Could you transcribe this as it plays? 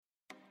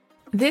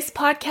This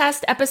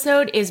podcast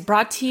episode is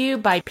brought to you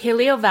by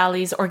Paleo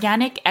Valley's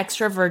organic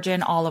extra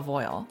virgin olive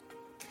oil.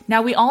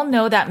 Now, we all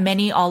know that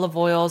many olive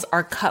oils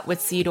are cut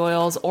with seed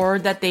oils or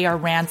that they are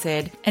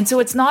rancid, and so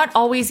it's not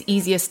always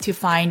easiest to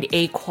find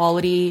a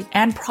quality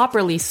and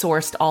properly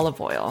sourced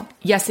olive oil.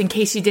 Yes, in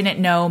case you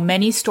didn't know,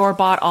 many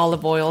store-bought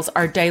olive oils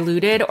are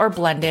diluted or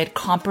blended,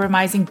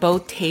 compromising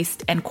both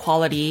taste and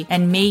quality,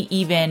 and may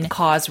even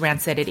cause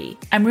rancidity.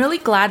 I'm really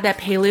glad that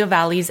Paleo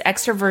Valley's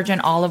extra virgin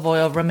olive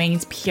oil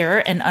remains pure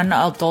and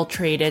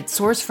unadulterated,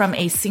 sourced from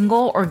a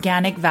single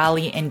organic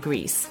valley in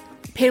Greece.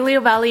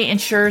 Paleo Valley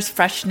ensures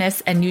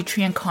freshness and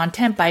nutrient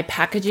content by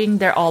packaging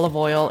their olive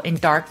oil in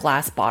dark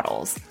glass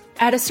bottles.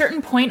 At a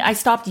certain point, I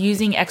stopped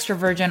using extra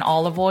virgin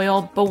olive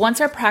oil, but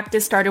once our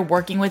practice started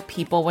working with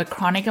people with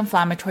chronic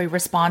inflammatory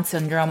response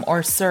syndrome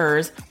or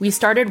CIRS, we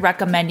started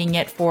recommending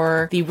it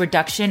for the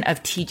reduction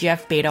of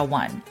TGF-beta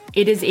 1.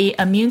 It is an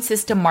immune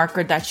system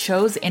marker that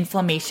shows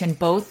inflammation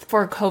both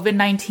for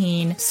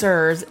COVID-19,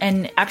 CIRS,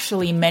 and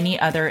actually many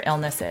other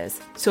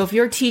illnesses. So if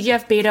your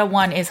TGF-beta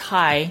 1 is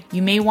high,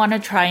 you may want to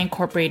try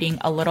incorporating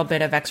a little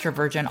bit of extra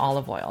virgin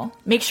olive oil.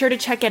 Make sure to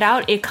check it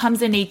out. It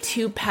comes in a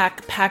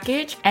 2-pack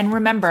package. And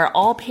remember,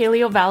 all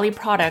Paleo Valley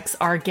products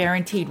are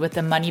guaranteed with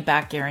a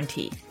money-back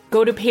guarantee.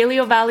 Go to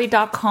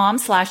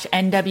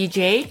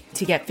paleovalley.com/NWJ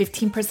to get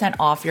 15%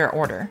 off your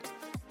order.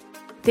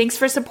 Thanks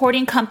for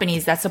supporting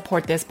companies that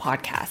support this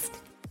podcast.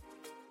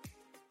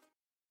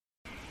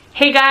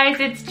 Hey guys,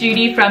 it's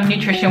Judy from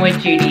Nutrition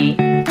with Judy.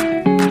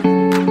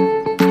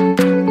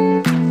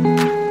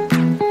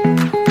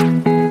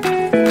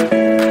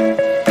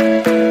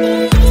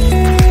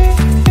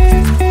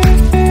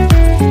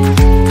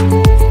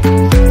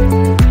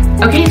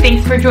 Okay,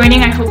 thanks for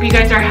joining. I hope you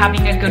guys are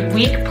having a good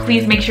week.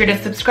 Please make sure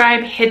to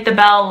subscribe, hit the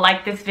bell,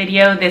 like this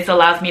video. This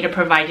allows me to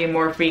provide you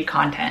more free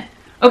content.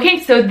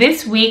 Okay, so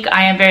this week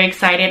I am very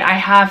excited. I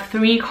have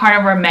 3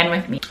 carnivore men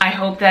with me. I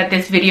hope that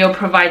this video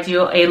provides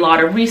you a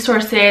lot of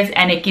resources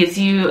and it gives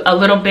you a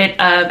little bit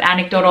of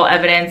anecdotal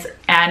evidence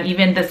and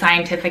even the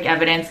scientific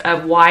evidence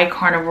of why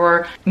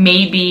carnivore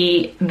may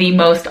be the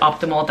most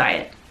optimal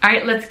diet. All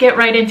right, let's get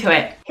right into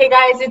it. Hey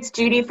guys, it's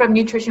Judy from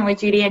Nutrition with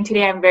Judy, and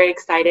today I'm very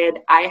excited.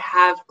 I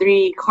have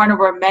 3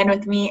 carnivore men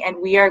with me, and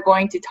we are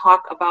going to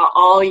talk about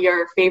all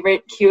your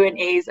favorite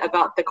Q&As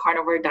about the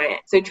carnivore diet.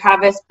 So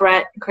Travis,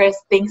 Brett, Chris,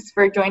 thanks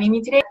for joining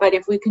me today. But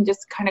if we can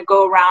just kind of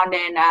go around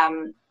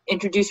and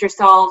introduce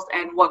yourselves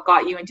and what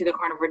got you into the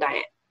carnivore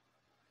diet.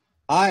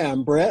 Hi,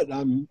 I'm Brett.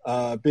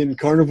 I've been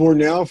carnivore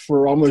now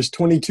for almost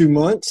 22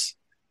 months.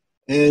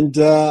 And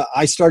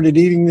I started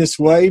eating this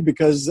way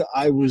because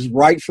I was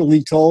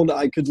rightfully told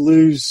I could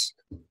lose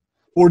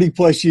 40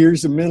 plus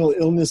years of mental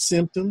illness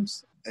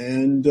symptoms.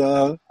 And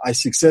I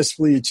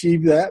successfully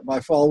achieved that by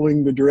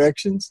following the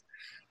directions.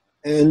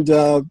 And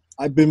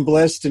I've been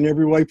blessed in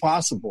every way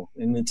possible.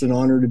 And it's an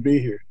honor to be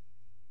here.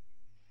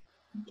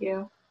 Thank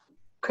you.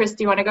 Chris,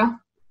 do you want to go?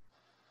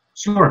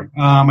 Sure.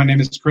 My name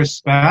is Chris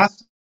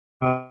Spath.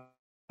 I've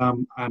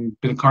been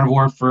a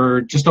carnivore for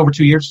just over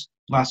 2 years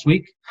last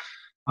week.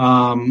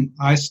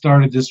 I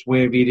started this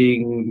way of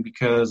eating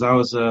because I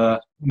was a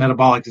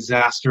metabolic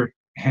disaster,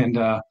 and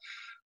I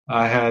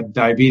had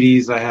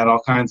diabetes. I had all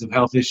kinds of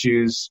health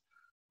issues,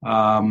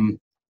 and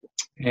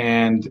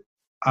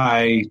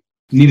I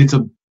needed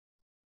to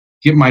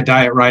get my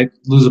diet right,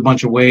 lose a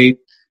bunch of weight,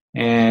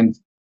 and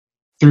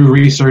through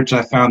research,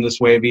 I found this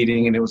way of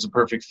eating, and it was a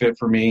perfect fit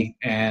for me,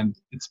 and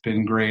it's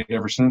been great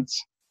ever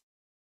since.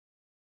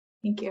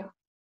 Thank you.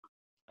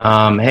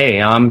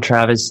 Hey, I'm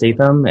Travis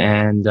Statham,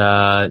 and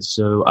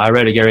so I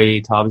read a Gary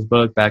Taubes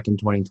book back in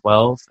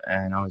 2012,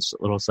 and I was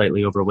a little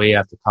slightly overweight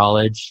after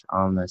college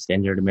on the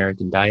standard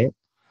American diet,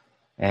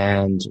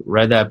 and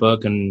read that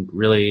book and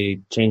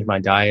really changed my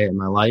diet and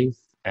my life.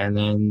 And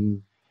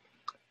then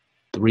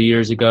 3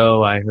 years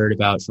ago, I heard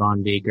about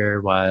Shawn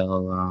Baker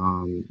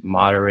while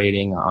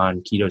moderating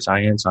on Keto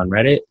Science on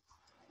Reddit,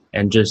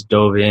 and just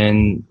dove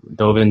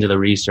into the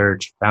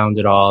research, found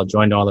it all,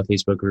 joined all the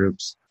Facebook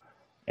groups,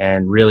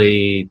 and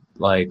really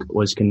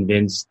was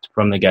convinced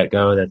from the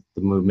get-go that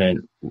the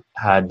movement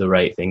had the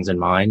right things in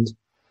mind.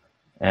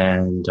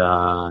 And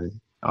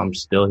I'm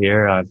still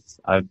here.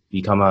 I've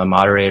become a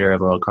moderator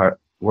of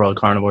World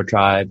Carnivore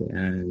Tribe,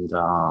 and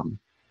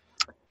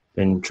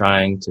been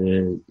trying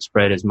to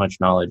spread as much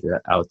knowledge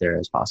out there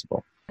as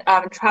possible.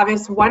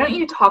 Travis, why don't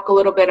you talk a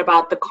little bit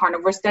about the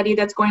carnivore study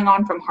that's going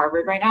on from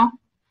Harvard right now?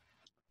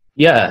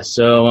 Yeah,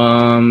 so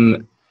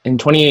in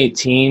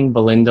 2018,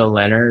 Belinda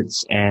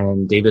Lennertz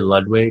and David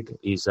Ludwig,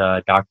 these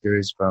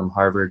doctors from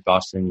Harvard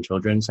Boston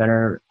Children's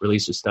Center,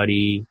 released a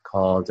study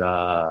called,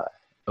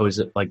 it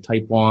was like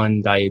type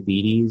 1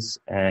 diabetes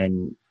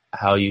and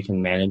how you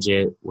can manage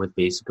it with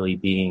basically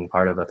being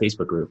part of a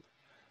Facebook group.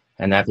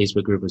 And that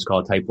Facebook group was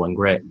called Type 1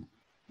 Grit.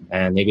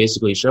 And they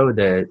basically showed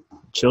that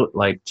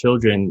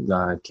children,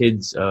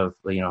 kids of,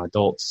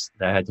 adults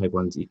that had type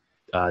 1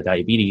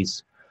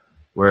 diabetes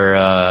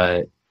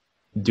were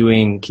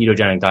doing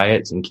ketogenic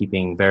diets and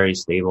keeping very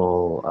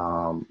stable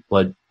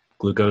blood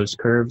glucose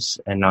curves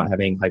and not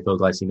having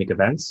hypoglycemic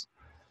events.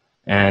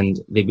 And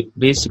they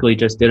basically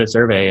just did a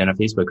survey in a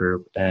Facebook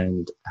group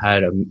and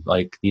had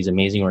like these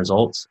amazing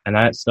results. And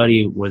that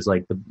study was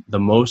like the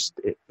most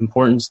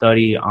important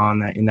study on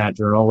that in that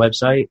journal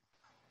website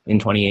in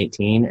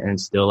 2018, and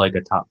still like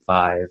a top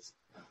 5,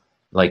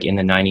 like in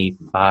the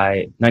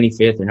 95th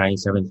or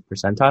 97th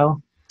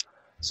percentile.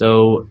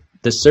 So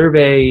the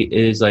survey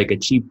is like a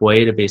cheap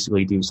way to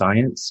basically do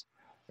science.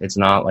 It's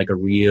not like a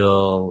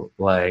real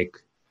like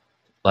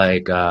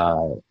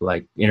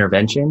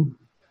intervention.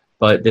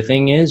 But the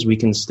thing is, we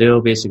can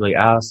still basically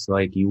ask,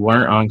 like, you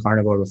weren't on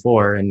carnivore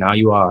before and now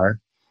you are,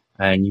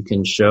 and you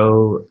can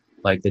show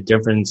like the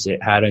difference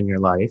it had in your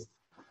life.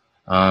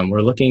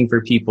 We're looking for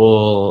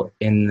people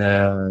in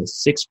the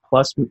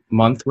 6+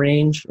 month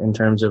range in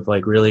terms of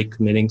like really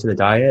committing to the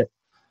diet.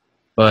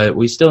 But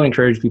we still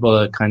encourage people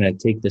to kind of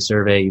take the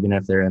survey, even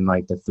if they're in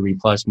like the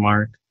 3+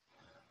 mark,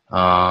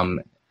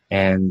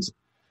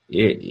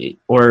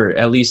 or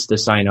at least to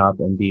sign up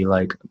and be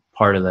like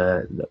part of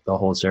the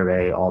whole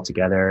survey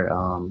altogether.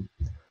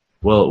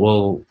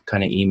 We'll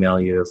kind of email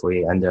you if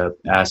we end up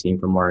asking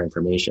for more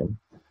information.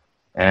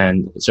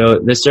 And so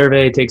this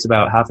survey takes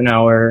about half an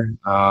hour.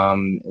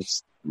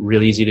 It's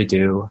really easy to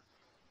do.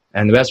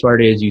 And the best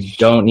part is you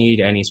don't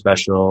need any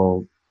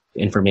special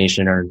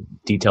information or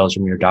details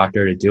from your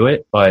doctor to do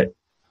it, but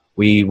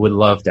we would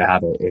love to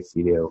have it if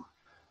you do.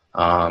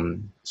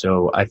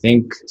 So I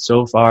think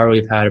so far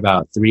we've had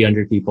about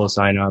 300 people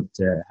sign up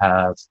to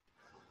have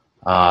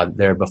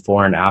their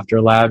before and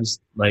after labs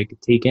like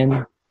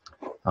taken.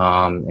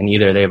 And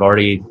either they've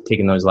already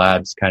taken those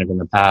labs kind of in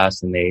the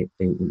past and they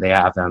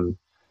have them.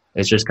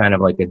 It's just kind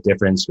of like a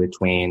difference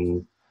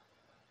between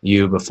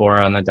you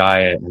before on the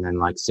diet and then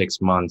like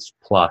 6 months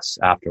plus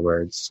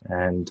afterwards.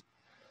 And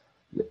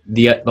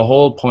the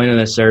whole point of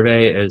the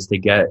survey is to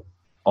get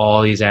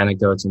all these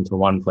anecdotes into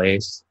one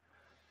place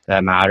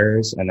that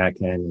matters and that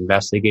can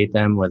investigate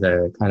them with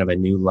a kind of a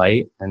new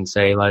light and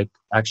say, like,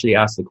 actually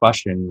ask the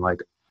question,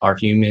 like, are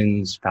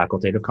humans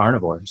facultative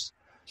carnivores?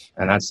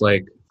 And that's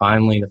like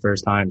finally the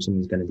first time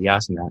someone's going to be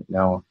asking that.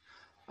 No,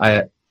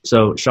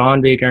 so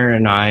Sean Baker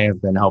and I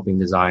have been helping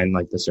design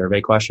like the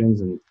survey questions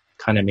and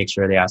kind of make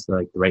sure they ask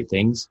like the right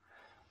things.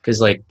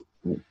 Cause like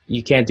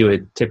you can't do a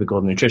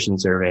typical nutrition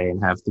survey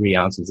and have 3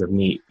 ounces of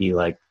meat be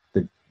like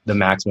the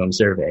maximum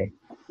survey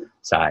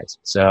size.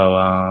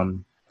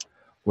 So,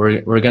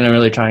 we're going to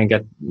really try and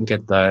get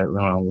the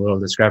little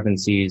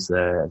discrepancies,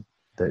 the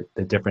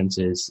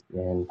differences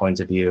in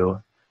points of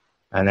view,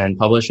 and then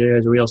publish it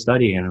as a real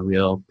study in a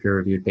real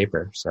peer-reviewed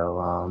paper.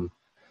 So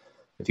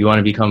if you want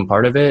to become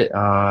part of it,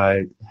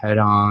 head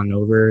on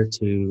over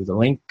to the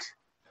link,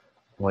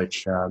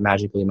 which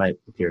magically might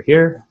appear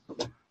here.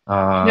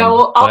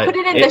 No, I'll put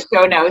it in the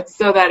show notes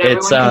so that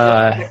everyone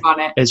can click on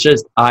it. It's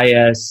just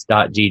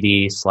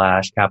is.gd/C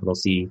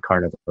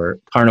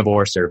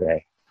carnivore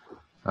survey.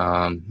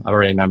 I've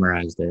already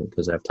memorized it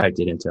because I've typed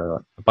it into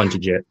a bunch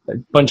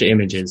of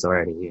images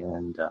already,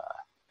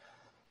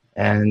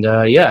 and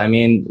yeah, I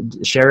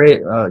mean, share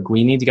it.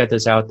 We need to get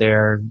this out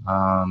there.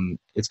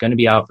 It's going to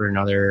be out for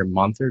another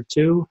month or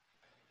 2,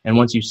 and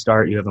once you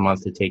start, you have a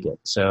month to take it.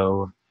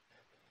 So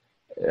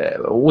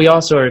we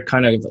also are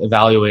kind of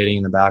evaluating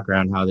in the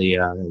background how the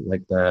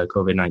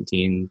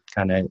COVID-19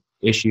 kind of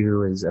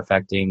issue is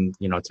affecting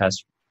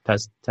test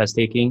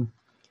taking.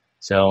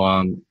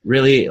 So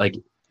really, like,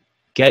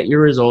 get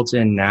your results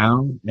in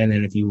now, and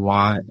then if you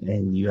want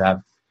and you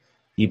have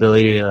the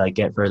ability to like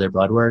get further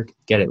blood work,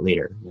 get it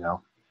later.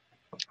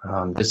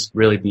 Just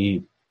really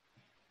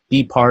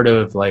be part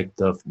of like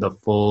the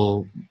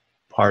full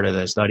part of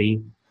the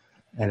study,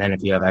 and then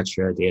if you have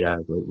extra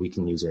data, we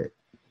can use it.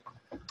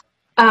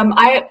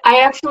 I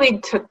actually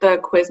took the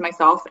quiz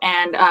myself,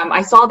 and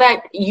I saw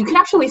that you can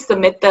actually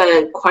submit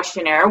the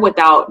questionnaire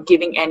without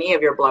giving any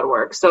of your blood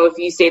work. So if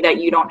you say that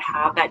you don't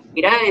have that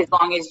data, as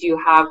long as you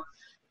have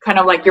kind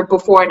of like your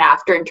before and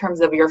after in terms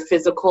of your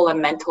physical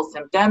and mental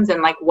symptoms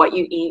and like what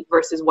you eat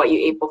versus what you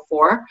ate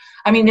before.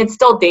 I mean, it's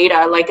still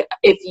data. Like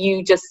if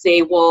you just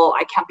say, well,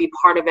 I can't be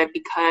part of it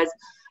because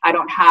I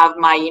don't have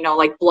my,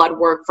 like blood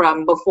work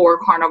from before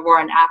carnivore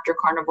and after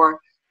carnivore,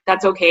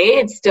 that's okay.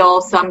 It's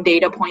still, some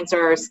data points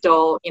are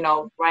still,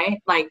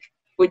 right? Like,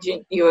 would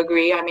you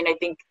agree? I mean, I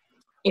think,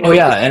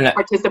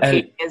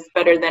 participating is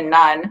better than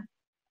none.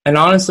 And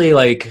honestly,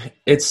 like,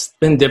 it's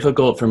been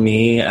difficult for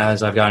me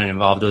as I've gotten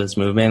involved with this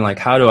movement. Like,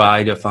 how do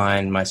I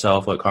define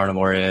myself what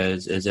carnivore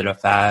is? Is it a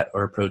fat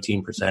or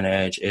protein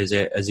percentage? Is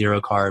it a 0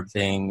 carb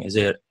thing? Is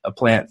it a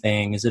plant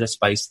thing? Is it a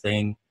spice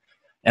thing?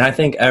 And I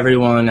think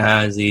everyone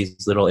has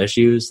these little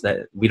issues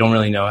that we don't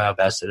really know how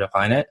best to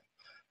define it.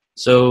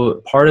 So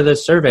part of the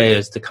survey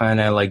is to kind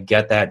of like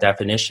get that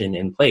definition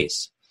in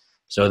place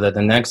so that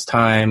the next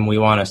time we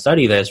want to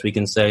study this, we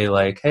can say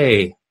like,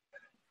 hey,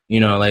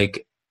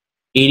 like,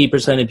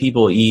 80% of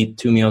people eat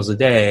 2 meals a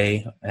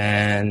day,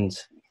 and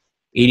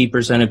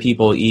 80% of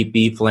people eat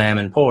beef, lamb,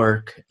 and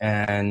pork,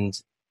 and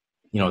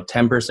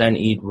 10%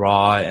 eat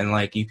raw, and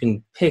like you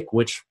can pick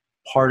which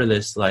part of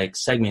this like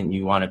segment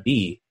you want to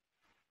be,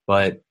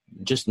 but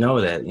just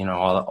know that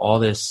all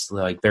this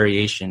like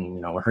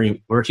variation,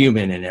 we're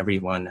human and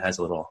everyone has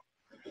a little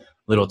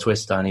little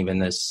twist on even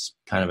this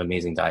kind of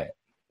amazing diet.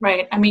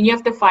 Right. I mean, you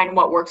have to find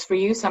what works for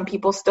you. Some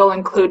people still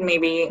include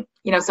maybe,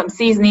 some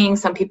seasoning.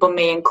 Some people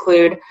may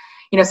include,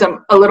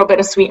 a little bit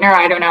of sweetener.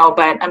 I don't know.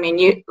 But I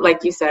mean,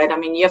 like you said,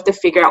 you have to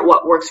figure out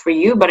what works for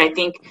you. But I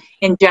think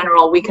in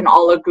general, we can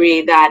all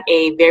agree that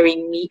a very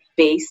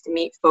meat-based,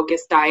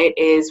 meat-focused diet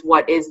is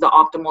what is the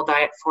optimal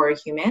diet for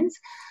humans.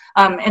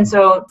 And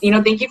so,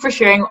 thank you for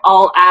sharing.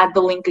 I'll add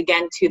the link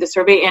again to the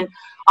survey. And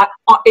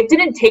it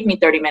didn't take me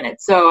 30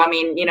 minutes. So,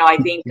 I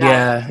think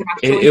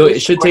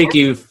it should take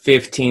you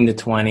 15 to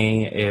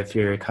 20 if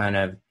you're kind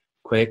of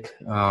quick.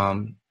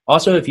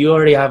 Also, if you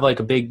already have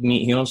like a big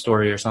meat healing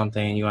story or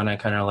something, you want to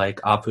kind of like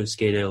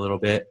obfuscate it a little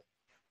bit,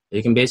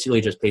 you can basically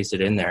just paste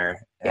it in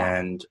there. Yeah.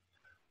 And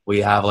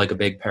we have like a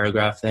big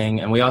paragraph thing.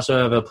 And we also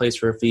have a place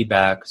for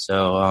feedback.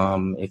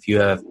 So if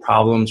you have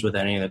problems with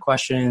any of the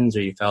questions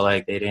or you felt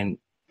like they didn't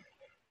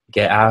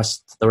get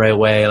asked the right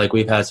way, like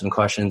we've had some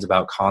questions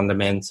about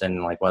condiments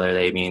and like whether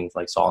they mean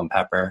like salt and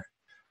pepper.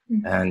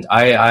 Mm-hmm. And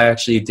I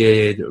actually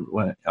did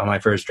on my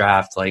first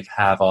draft like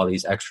have all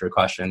these extra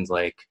questions,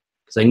 like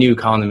because I knew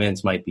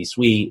condiments might be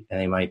sweet and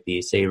they might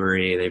be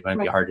savory, they might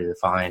be hard to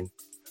define,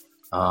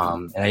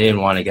 and I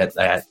didn't want to get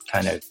that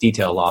kind of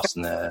detail lost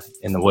in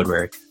the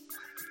woodwork.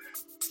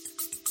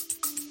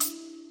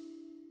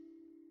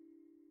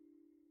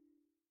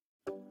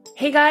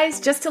 Hey guys,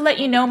 just to let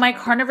you know, my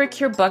Carnivore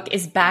Cure book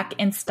is back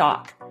in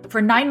stock.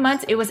 For 9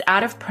 months, it was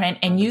out of print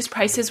and used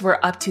prices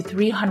were up to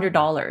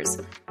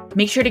 $300.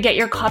 Make sure to get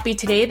your copy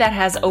today that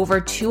has over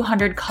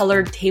 200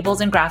 colored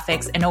tables and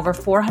graphics and over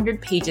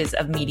 400 pages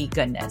of meaty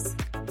goodness.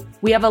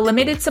 We have a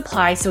limited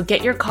supply, so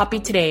get your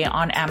copy today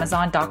on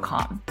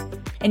Amazon.com.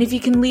 And if you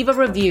can leave a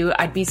review,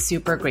 I'd be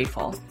super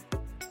grateful.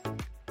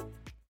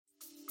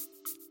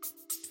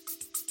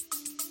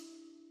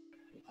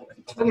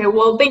 Okay,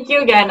 well, thank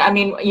you again.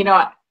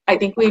 I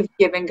think we've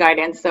given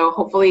guidance. So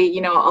hopefully,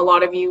 a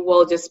lot of you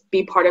will just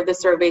be part of the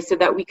survey so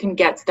that we can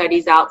get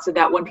studies out so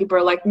that when people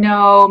are like,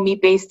 no,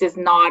 meat-based is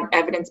not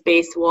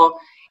evidence-based. Well,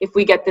 if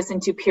we get this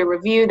into peer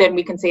review, then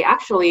we can say,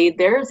 actually,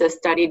 there's a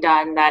study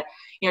done that,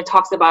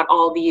 talks about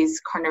all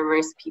these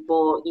carnivorous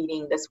people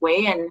eating this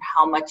way and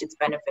how much it's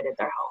benefited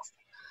their health.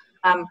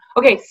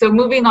 Okay, so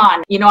moving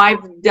on,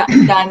 I've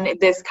done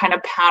this kind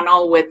of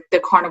panel with the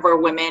carnivore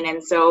women,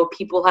 and so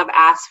people have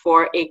asked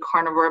for a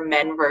carnivore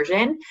men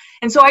version.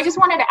 And so I just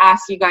wanted to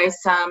ask you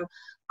guys some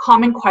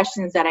common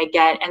questions that I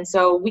get. And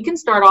so we can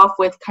start off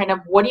with kind of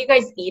what do you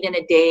guys eat in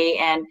a day,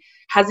 and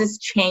has this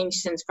changed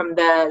since from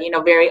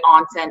the, very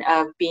onset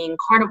of being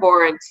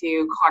carnivore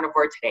into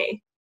carnivore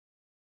today?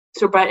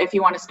 So Brett, if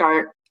you want to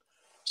start.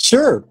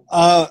 Sure.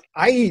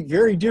 I eat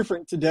very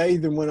different today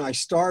than when I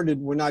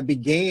started. When I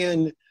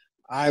began,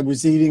 I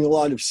was eating a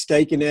lot of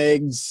steak and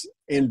eggs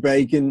and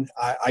bacon.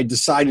 I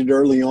decided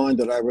early on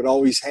that I would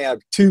always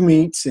have 2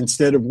 meats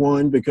instead of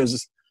 1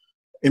 because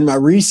in my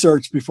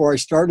research before I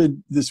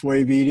started this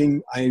way of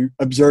eating, I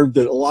observed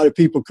that a lot of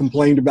people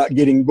complained about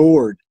getting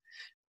bored.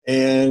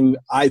 And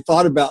I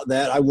thought about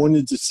that. I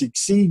wanted to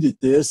succeed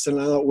at this. And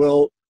I thought,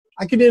 well,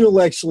 I could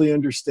intellectually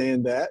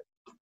understand that.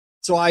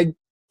 So I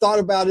thought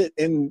about it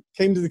and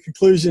came to the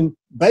conclusion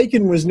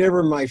bacon was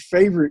never my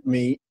favorite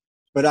meat,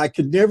 but I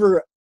could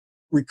never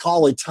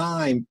recall a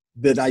time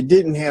that I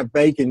didn't have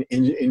bacon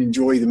and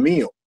enjoy the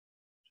meal.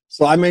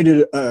 So I made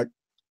it a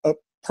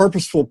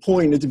purposeful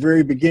point at the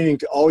very beginning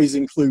to always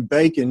include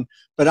bacon,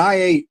 but I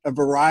ate a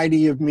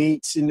variety of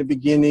meats in the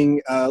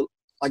beginning.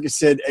 Like I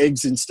said,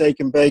 eggs and steak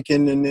and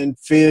bacon, and then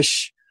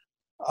fish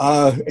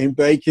and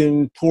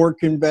bacon,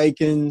 pork and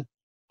bacon,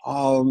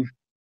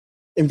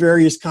 in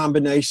various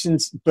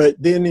combinations. But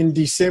then in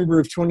December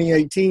of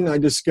 2018, I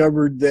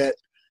discovered that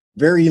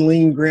very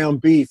lean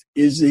ground beef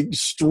is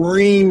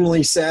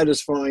extremely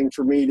satisfying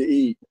for me to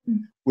eat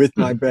with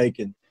my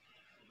bacon.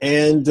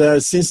 And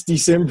since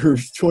December of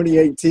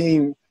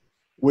 2018,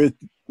 with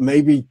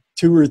maybe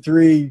 2 or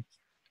 3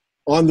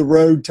 on the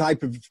road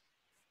type of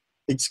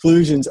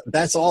exclusions,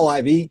 that's all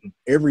I've eaten.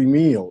 Every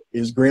meal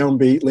is ground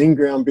beef, lean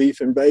ground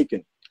beef and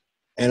bacon.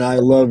 And I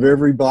love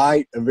every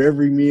bite of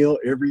every meal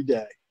every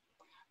day.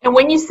 And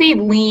when you say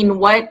lean,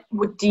 what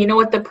do you know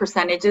what the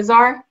percentages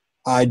are?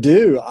 I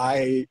do.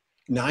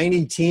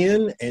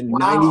 90-10 and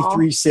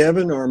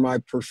 93-7 are my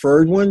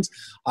preferred ones.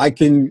 I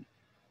can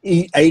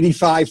eat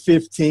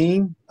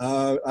 85-15.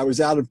 I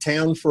was out of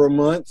town for a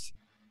month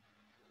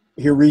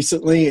here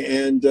recently,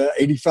 and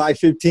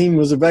 85-15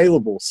 was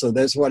available. So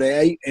that's what I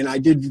ate, and I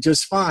did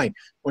just fine.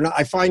 When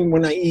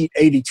I eat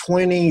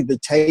 80-20, the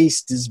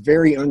taste is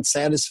very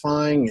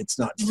unsatisfying. It's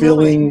not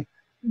filling.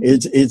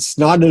 It's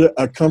not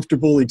a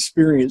comfortable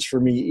experience for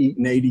me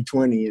eating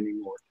 80-20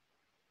 anymore.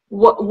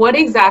 What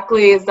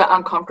exactly is the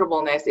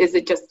uncomfortableness? Is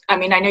it just, I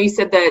know you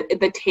said that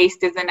the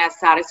taste isn't as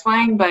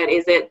satisfying, but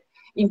is it?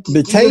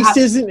 The taste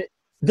isn't,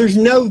 there's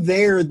no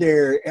there.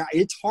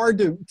 It's hard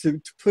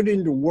to put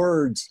into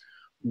words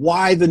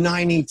why the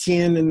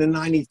 90-10 and the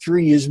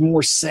 93 is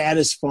more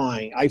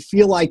satisfying. I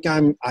feel like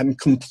I'm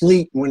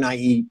complete when I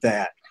eat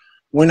that.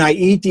 When I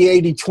eat the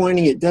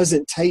 80-20, it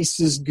doesn't taste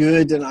as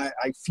good, and I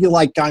feel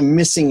like I'm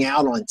missing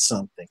out on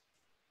something.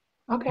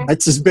 Okay.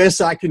 That's as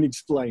best I can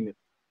explain it.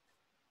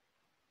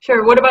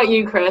 Sure. What about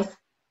you, Chris?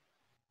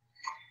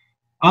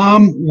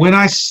 When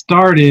I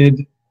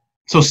started,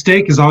 so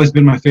steak has always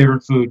been my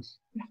favorite food,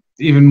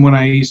 even when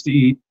I used to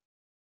eat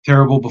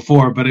terrible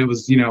before, but it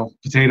was,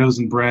 potatoes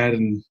and bread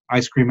and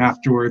ice cream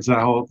afterwards, the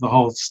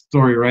whole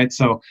story, right?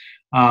 So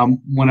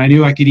when I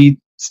knew I could eat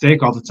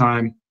steak all the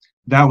time,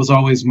 that was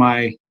always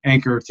my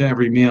anchor to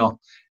every meal.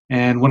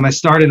 And when I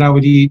started, I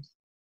would eat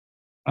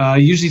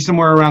usually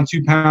somewhere around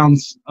 2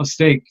 pounds of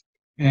steak,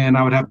 and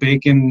I would have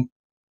bacon,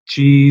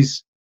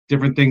 cheese,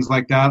 different things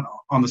like that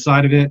on the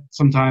side of it.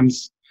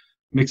 Sometimes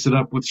mix it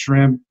up with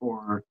shrimp,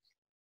 or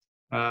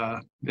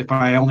if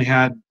I only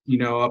had,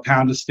 a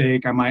pound of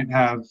steak, I might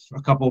have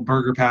a couple of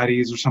burger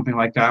patties or something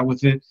like that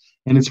with it.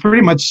 And it's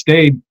pretty much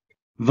stayed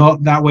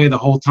that way the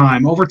whole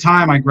time. Over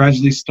time, I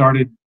gradually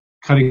started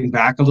cutting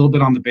back a little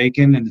bit on the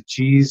bacon and the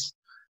cheese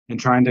and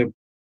trying to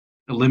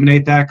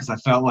eliminate that, because I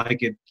felt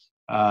like it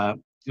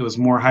was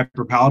more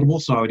hyper palatable.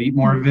 So I would eat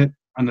more of it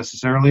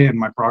unnecessarily, and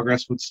my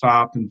progress would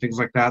stop and things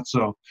like that.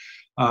 So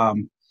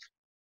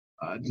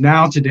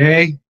now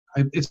today,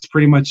 it's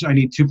pretty much, I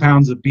need 2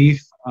 pounds of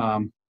beef.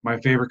 My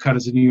favorite cut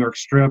is a New York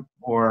strip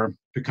or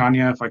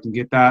picanha, if I can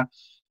get that.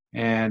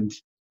 And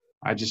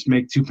I just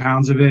make 2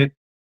 pounds of it.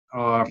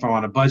 Or if I'm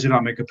on a budget, I'll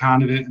make a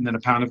pound of it and then a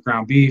pound of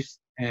ground beef,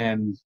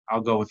 and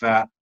I'll go with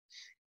that.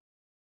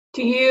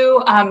 Do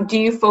you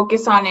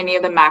focus on any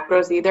of the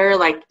macros either?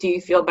 Like, do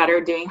you feel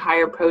better doing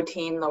higher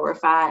protein, lower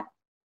fat?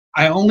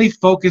 I only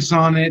focus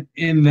on it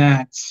in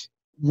that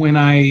when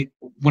I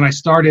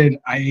started,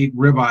 I ate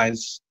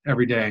ribeyes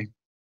every day.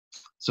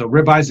 So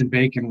ribeyes and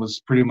bacon was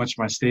pretty much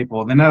my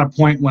staple. Then at a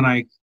point when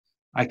I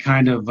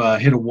kind of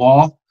hit a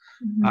wall,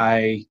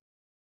 I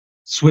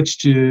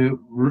switched to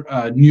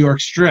New York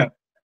strip,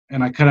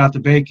 and I cut out the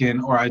bacon,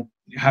 or I'd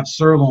have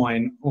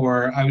sirloin,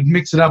 or I would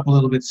mix it up a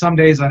little bit. Some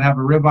days I'd have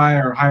a ribeye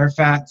or higher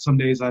fat. Some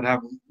days I'd have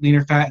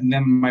leaner fat, and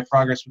then my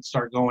progress would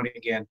start going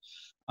again.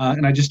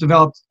 And I just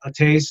developed a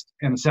taste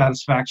and a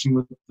satisfaction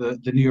with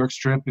the New York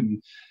strip.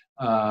 And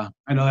I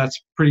know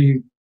that's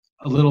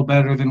a little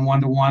better than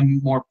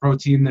 1-to-1, more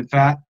protein than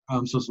fat.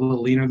 So it's a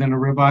little leaner than a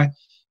ribeye.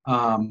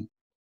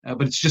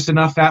 But it's just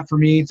enough fat for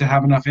me to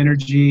have enough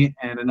energy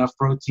and enough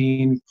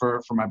protein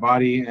for my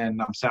body. And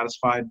I'm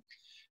satisfied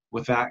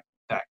with that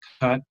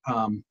cut.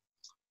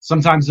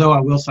 Sometimes though,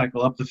 I will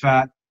cycle up the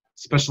fat,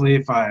 especially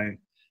if I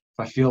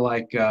feel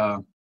like I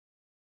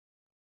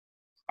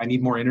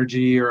need more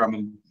energy, or I'm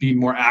going to be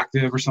more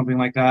active or something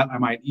like that. I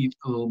might eat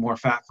a little more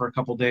fat for a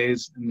couple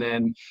days. And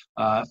then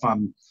if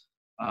I'm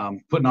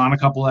putting on a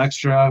couple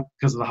extra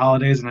because of the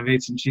holidays and I've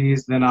ate some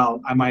cheese, then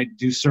I might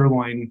do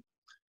sirloin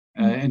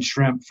and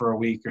shrimp for a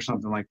week or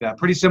something like that.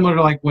 Pretty similar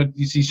to like what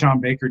you see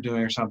Sean Baker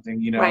doing or something,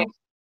 right,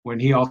 when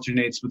he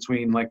alternates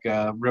between like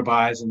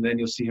ribeyes, and then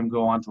you'll see him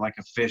go on to like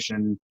a fish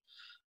and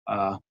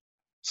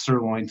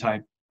sirloin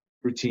type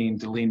routine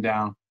to lean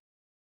down.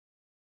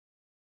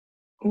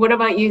 What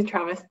about you,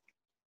 Travis?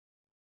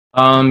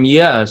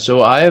 Yeah,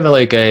 so I have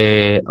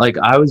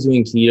I was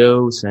doing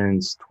keto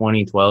since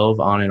 2012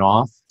 on and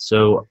off.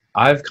 So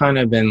I've kind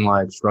of been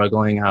like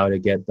struggling how to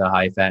get the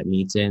high fat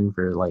meats in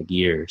for like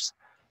years,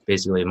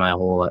 basically my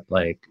whole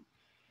like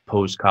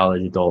post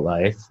college adult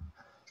life.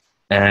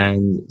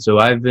 And so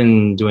I've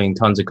been doing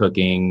tons of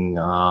cooking,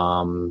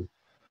 ground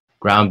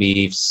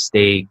beef,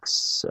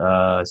 steaks,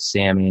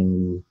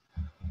 salmon,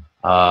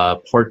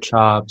 pork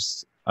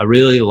chops. I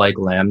really like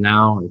lamb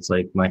now. It's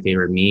like my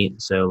favorite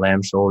meat. So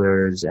lamb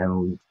shoulders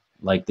and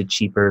like the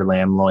cheaper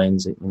lamb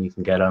loins when you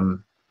can get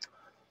them.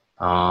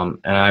 And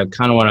I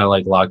kind of want to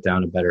like lock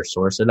down a better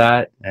source of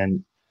that.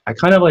 And I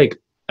kind of like,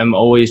 I'm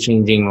always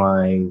changing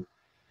my,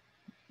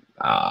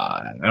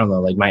 I don't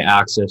know, like my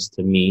access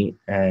to meat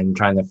and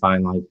trying to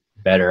find like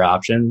better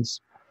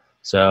options.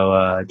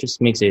 So it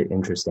just makes it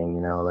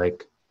interesting,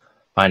 like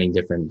finding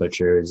different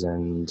butchers.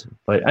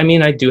 But I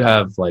mean, I do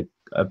have like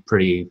a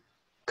pretty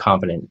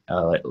confident,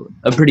 a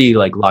pretty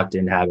like locked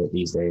in habit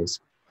these days.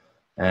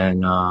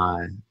 And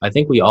I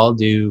think we all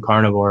do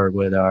carnivore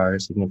with our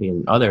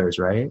significant others,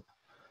 right?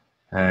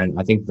 And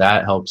I think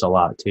that helps a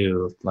lot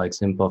too, like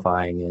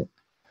simplifying it.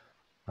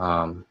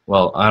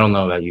 Well, I don't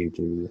know about you,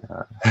 Judy.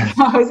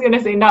 I was going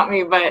to say not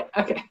me, but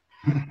okay.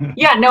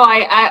 Yeah, no,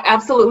 I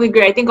absolutely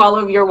agree. I think all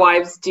of your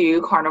wives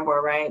do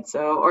carnivore, right?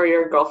 So, or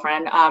your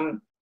girlfriend.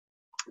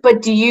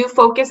 But do you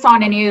focus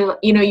on any,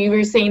 you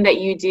were saying that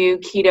you do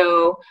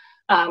keto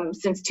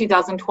since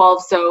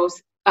 2012. So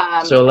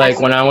like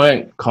when I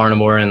went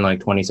carnivore in like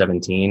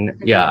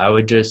 2017, yeah, I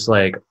would just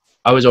like,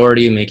 I was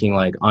already making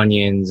like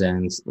onions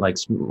and like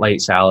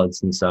light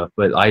salads and stuff,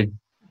 but I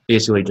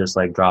basically just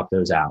like dropped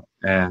those out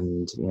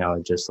and,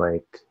 just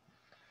like,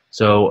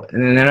 so,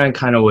 and then I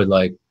kind of would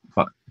like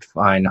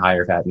find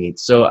higher fat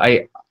meats. So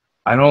I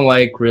don't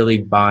like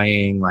really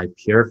buying like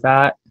pure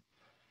fat,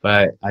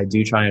 but I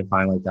do try and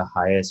find like the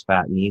highest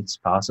fat meats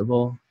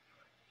possible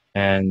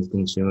and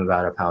consume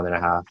about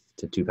 1.5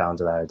 to 2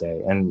 pounds of that a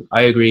day. And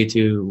I agree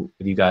too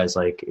with you guys,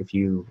 like if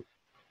you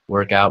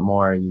work out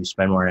more, you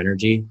spend more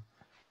energy.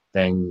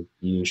 then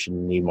you should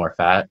need more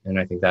fat. And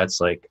I think that's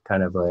like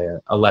kind of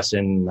a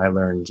lesson I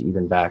learned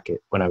even back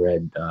when I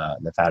read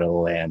The Fat of the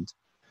Land.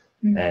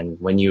 Mm-hmm. And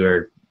when you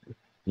are,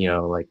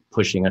 like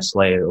pushing a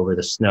sleigh over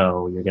the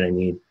snow, you're going to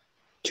need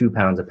 2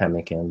 pounds of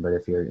pemmican. But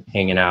if you're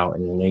hanging out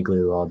in an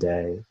igloo all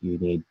day, you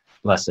need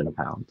less than a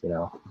pound,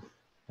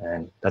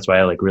 And that's why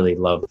I like really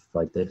love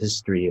like the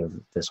history of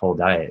this whole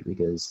diet,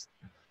 because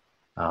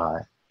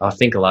I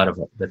think a lot of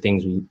the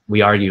things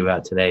we argue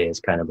about today has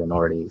kind of been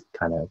already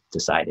kind of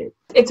decided.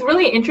 It's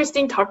really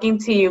interesting talking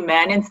to you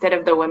men instead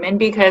of the women,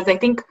 because I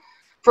think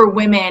for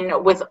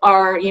women with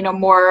our,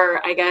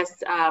 more, I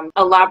guess,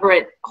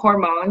 elaborate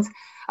hormones,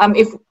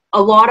 if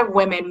a lot of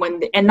women,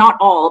 and not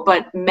all,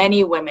 but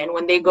many women,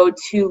 when they go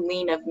too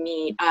lean of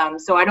meat,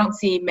 so I don't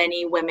see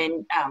many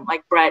women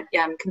like Brett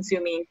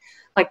consuming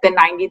like the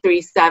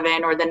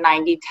 93-7 or the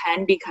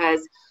 90-10,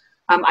 because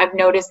I've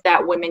noticed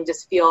that women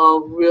just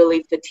feel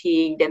really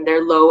fatigued and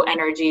they're low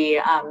energy.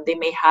 They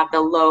may have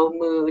the low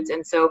moods.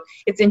 And so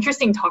it's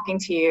interesting talking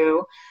to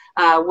you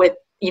with,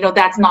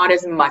 that's not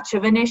as much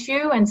of an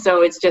issue. And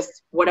so it's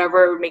just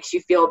whatever makes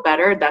you feel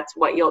better, that's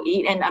what you'll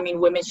eat. And I mean,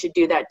 women should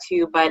do that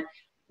too. But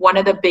one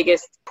of the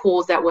biggest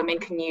tools that women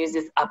can use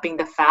is upping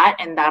the fat,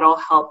 and that'll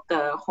help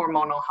the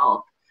hormonal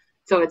health.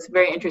 So it's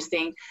very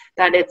interesting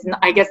that it's,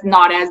 I guess,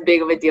 not as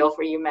big of a deal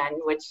for you men,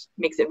 which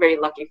makes it very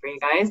lucky for you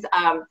guys.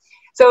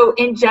 So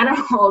in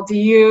general, do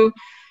you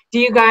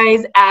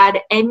guys add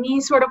any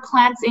sort of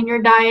plants in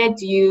your diet?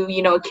 Do you,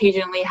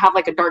 occasionally have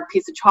like a dark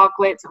piece of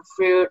chocolate, some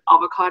fruit,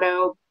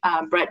 avocado?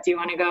 Brett, do you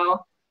want to go?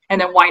 And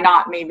then why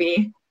not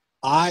maybe?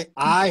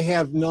 I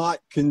have not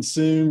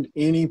consumed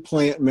any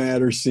plant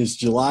matter since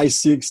July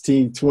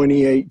 16,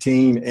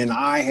 2018, and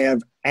I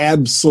have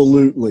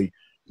absolutely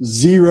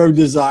zero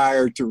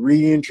desire to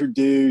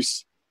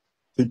reintroduce,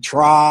 to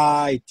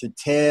try, to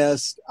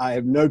test. I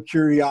have no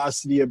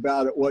curiosity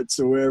about it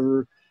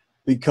whatsoever,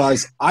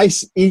 because I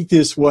eat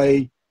this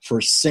way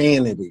for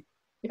sanity.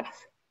 Yes.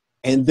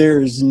 And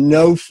there's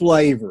no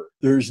flavor,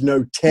 there's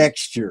no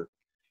texture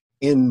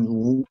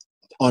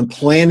on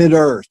planet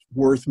Earth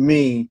worth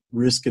me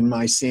risking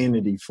my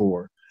sanity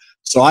for.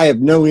 So I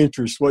have no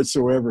interest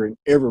whatsoever in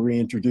ever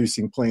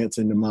reintroducing plants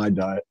into my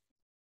diet.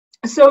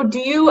 So do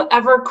you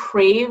ever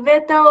crave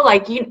it though?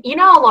 Like, a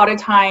lot of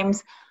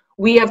times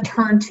we have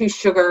turned to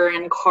sugar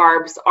and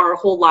carbs our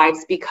whole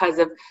lives because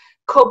of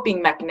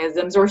coping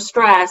mechanisms or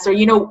stress, or,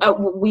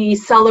 we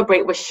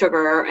celebrate with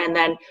sugar and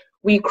then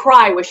we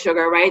cry with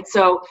sugar, right?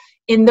 So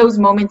in those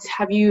moments,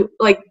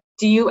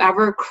 do you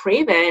ever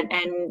crave it?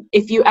 And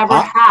if you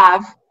ever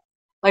have,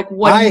 like,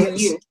 what do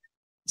you use?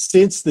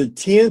 Since the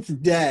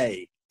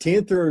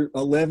 10th or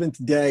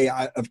 11th day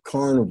of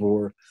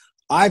carnivore,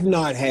 I've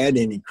not had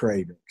any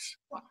cravings.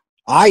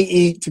 I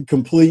eat to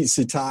complete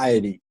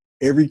satiety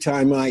every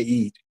time I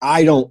eat.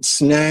 I don't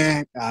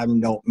snack. I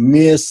don't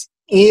miss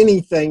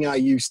anything I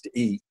used to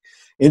eat.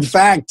 In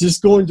fact,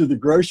 just going to the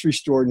grocery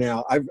store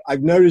now,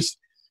 I've noticed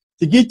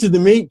to get to the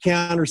meat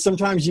counter,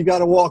 sometimes you got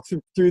to walk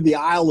through the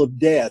aisle of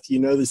death,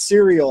 the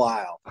cereal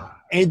aisle.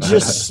 And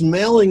just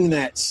smelling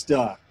that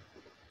stuff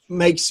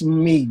makes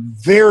me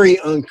very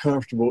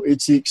uncomfortable.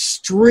 It's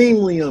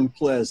extremely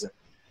unpleasant.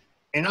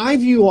 And I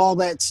view all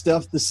that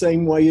stuff the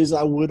same way as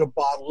I would a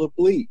bottle of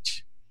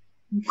bleach.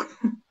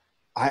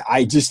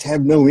 I just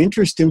have no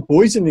interest in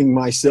poisoning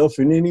myself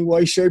in any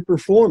way, shape, or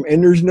form.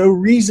 And there's no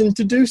reason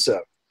to do so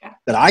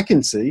that I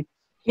can see.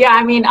 Yeah,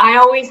 I mean, I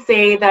always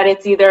say that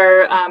it's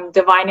either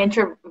divine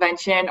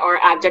intervention or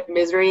abject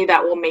misery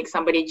that will make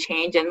somebody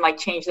change and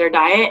change their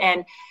diet.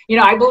 And,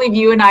 I believe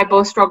you and I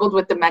both struggled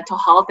with the mental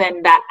health,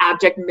 and that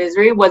abject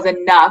misery was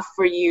enough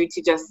for you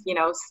to just,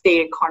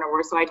 stay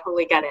carnivore. So I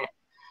totally get it.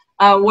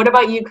 What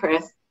about you,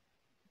 Chris?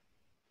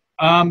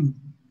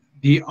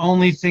 The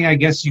only thing I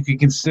guess you could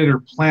consider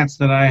plants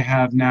that I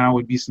have now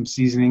would be some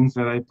seasonings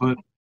that I put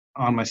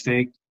on my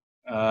steak.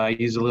 I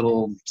use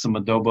some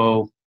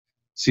adobo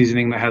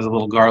seasoning that has a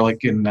little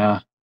garlic and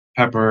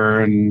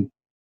pepper and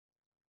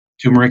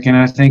turmeric in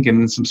it, I think, and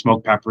then some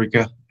smoked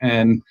paprika.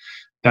 And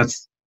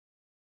that's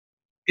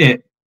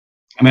it.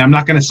 I mean, I'm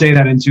not going to say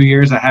that in 2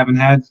 years I haven't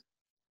had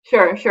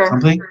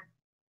something,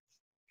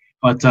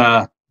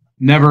 but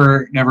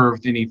never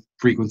with any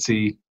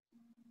frequency.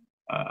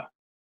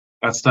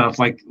 That stuff,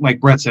 like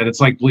Brett said,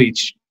 it's like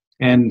bleach.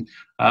 And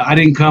I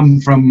didn't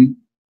come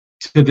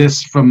to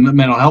this from the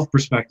mental health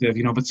perspective,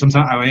 but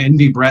sometimes I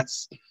envy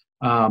Brett's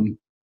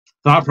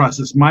thought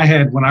process. My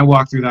head, when I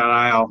walk through that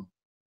aisle,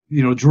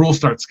 drool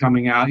starts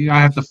coming out.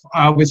 I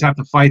always have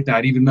to fight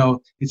that, even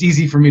though it's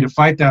easy for me to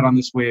fight that on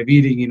this way of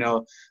eating.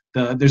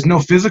 There's no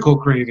physical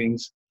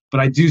cravings,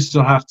 but I do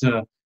still have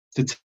to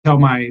tell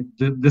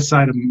this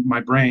side of my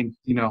brain,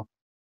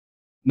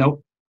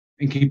 nope,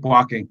 and keep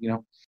walking.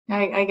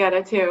 I get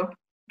it too.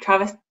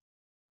 Travis?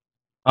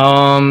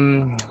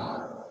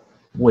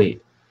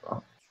 Wait.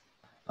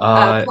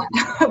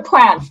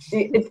 Plants.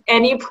 It's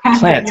any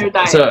plant in your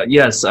diet. So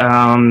yes.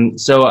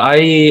 So I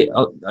eat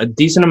a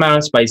decent amount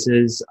of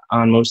spices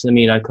on most of the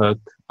meat I cook.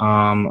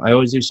 I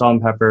always do salt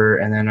and pepper,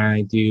 and then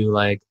I do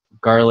like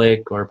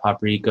garlic or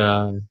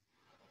paprika,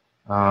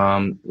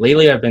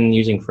 Lately, I've been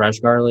using fresh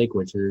garlic,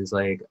 which is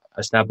like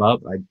a step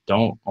up. I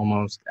don't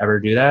almost ever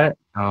do that,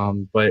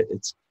 but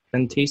it's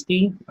been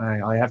tasty.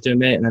 I have to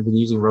admit, and I've been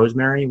using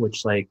rosemary,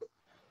 which like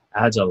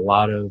adds a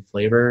lot of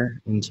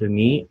flavor into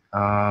meat.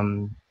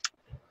 And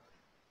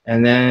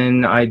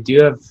then I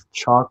do have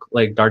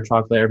like dark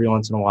chocolate every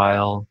once in a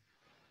while.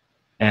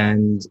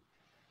 And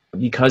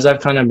because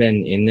I've kind of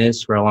been in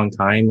this for a long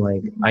time,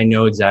 like I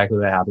know exactly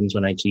what happens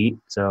when I cheat.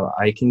 So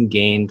I can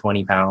gain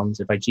 20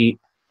 pounds if I cheat,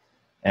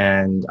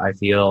 and I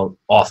feel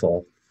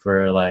awful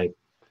for like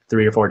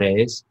 3 or 4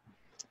 days.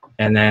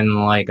 And then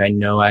like I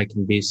know I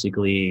can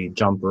basically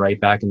jump right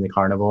back into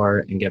carnivore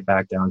and get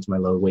back down to my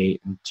low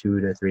weight in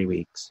 2 to 3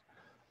 weeks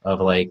of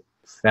like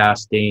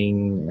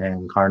fasting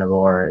and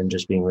carnivore and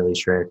just being really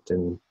strict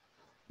and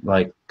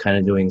like kind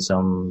of doing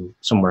some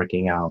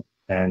working out.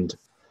 And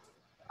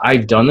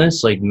I've done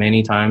this like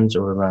many times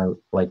over my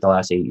like the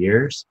last 8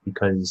 years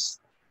because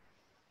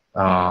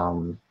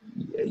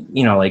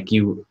like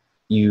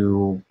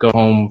you go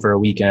home for a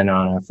weekend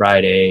on a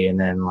Friday and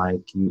then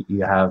like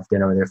you have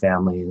dinner with your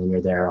family and then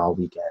you're there all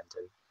weekend.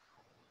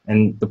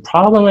 And the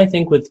problem I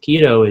think with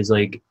keto is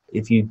like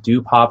if you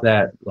do pop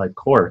that like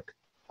cork,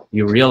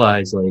 you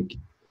realize like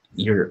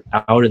you're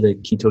out of the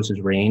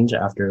ketosis range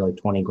after like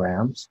 20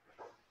 grams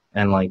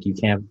and like you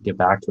can't get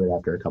back to it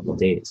after a couple of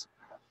days.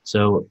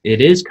 So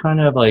it is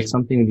kind of like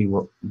something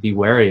to be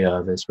wary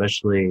of,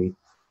 especially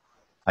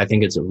I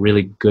think it's a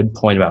really good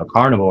point about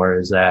carnivore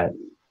is that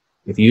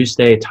if you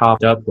stay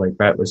topped up, like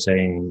Brett was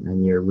saying,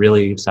 and you're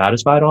really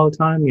satisfied all the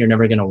time, you're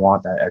never going to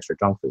want that extra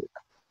junk food.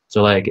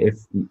 So like if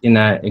in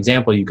that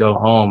example, you go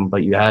home,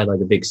 but you had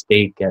like a big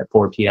steak at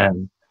 4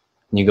 p.m.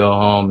 and you go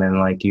home and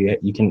like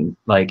you can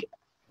like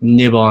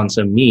nibble on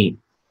some meat,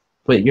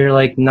 but you're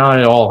like not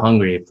at all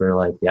hungry for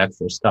like the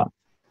extra stuff.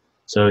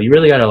 So you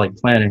really got to like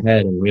plan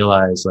ahead and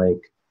realize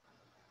like,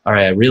 all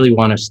right, I really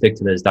want to stick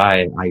to this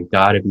diet. I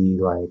got to be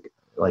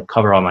like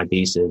cover all my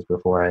bases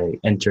before I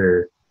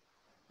enter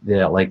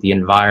the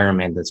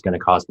environment that's going to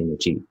cause me to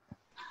cheat.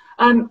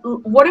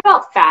 What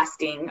about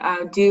fasting?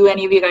 Do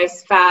any of you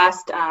guys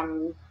fast?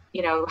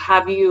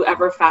 Have you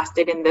ever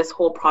fasted in this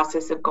whole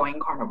process of going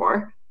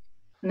carnivore?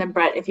 And then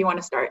Brett, if you want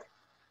to start.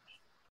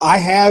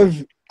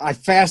 I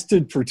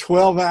fasted for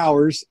 12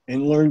 hours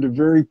and learned a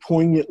very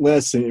poignant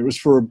lesson. It was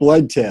for a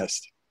blood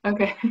test.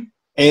 Okay.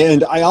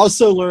 And I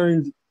also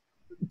learned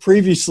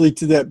previously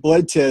to that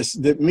blood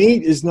test that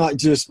meat is not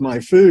just my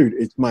food,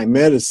 it's my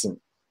medicine.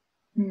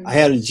 I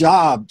had a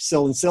job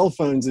selling cell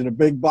phones in a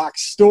big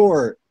box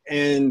store,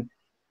 and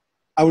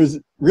I was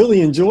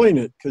really enjoying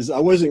it because I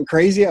wasn't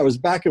crazy. I was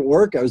back at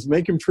work. I was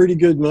making pretty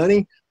good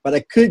money, but I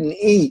couldn't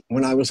eat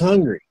when I was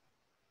hungry.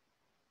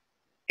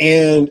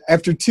 And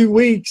after 2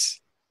 weeks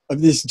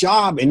of this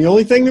job, and the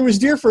only thing that was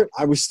different,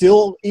 I was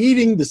still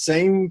eating the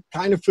same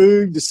kind of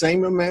food, the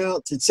same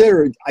amounts,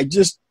 etc. I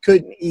just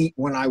couldn't eat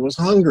when I was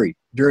hungry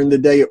during the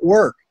day at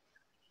work.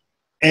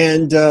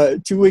 And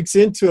 2 weeks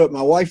into it,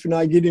 my wife and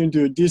I get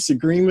into a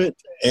disagreement.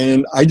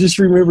 And I just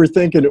remember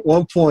thinking at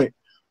one point,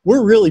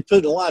 we're really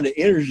putting a lot of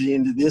energy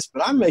into this,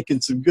 but I'm making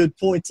some good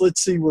points.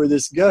 Let's see where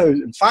this goes.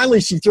 And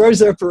finally, she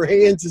throws up her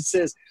hands and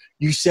says,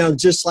 "You sound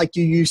just like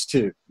you used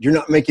to. You're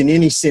not making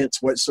any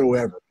sense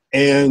whatsoever."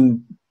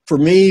 And for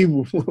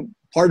me,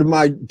 part of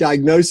my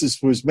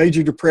diagnosis was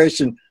major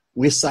depression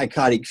with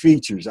psychotic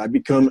features. I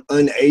become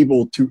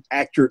unable to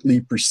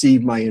accurately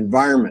perceive my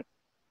environment.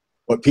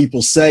 What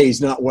people say is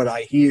not what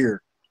I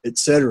hear,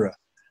 etc.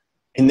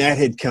 And that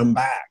had come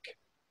back.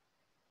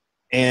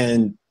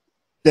 And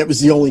that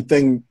was the only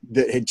thing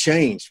that had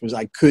changed was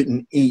I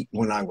couldn't eat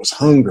when I was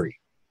hungry.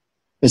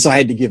 And so I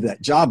had to give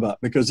that job up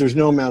because there's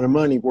no amount of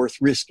money worth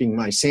risking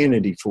my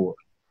sanity for.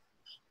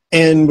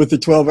 And with the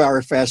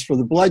 12-hour fast for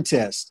the blood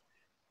test,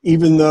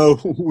 even though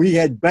we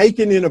had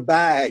bacon in a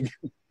bag,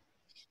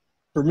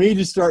 for me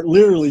to start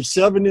literally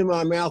shoving in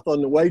my mouth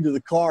on the way to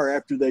the car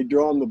after they'd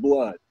drawn the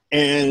blood.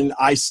 And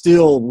I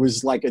still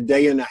was like a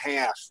day and a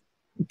half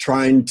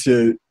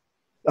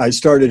I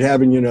started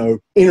having,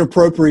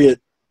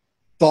 inappropriate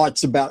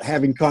thoughts about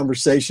having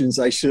conversations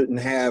I shouldn't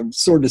have,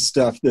 sort of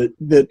stuff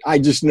that I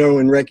just know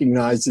and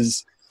recognize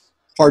as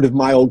part of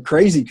my old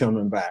crazy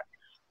coming back.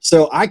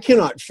 So I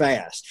cannot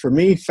fast. For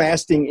me,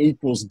 fasting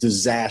equals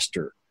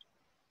disaster.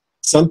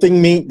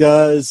 Something meat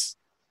does,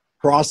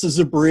 crosses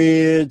a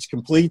bridge,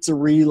 completes a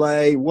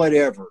relay,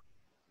 whatever.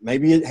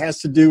 Maybe it has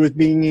to do with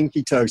being in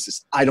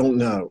ketosis. I don't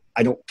know.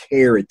 I don't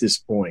care at this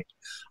point.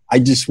 I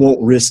just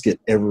won't risk it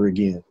ever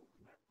again.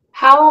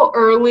 How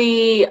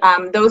early,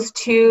 those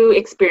two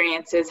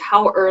experiences,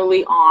 how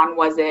early on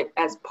was it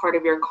as part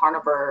of your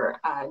carnivore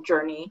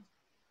journey?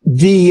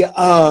 The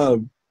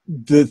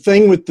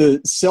thing with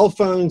the cell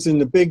phones in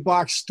the big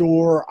box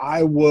store,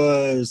 I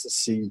was,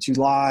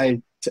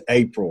 July to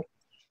April,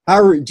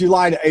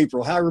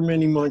 however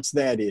many months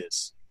that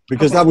is.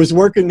 Because okay. I was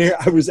working there.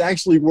 I was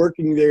actually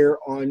working there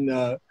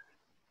on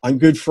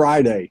Good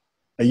Friday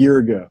a year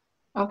ago.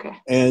 Okay.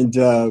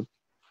 And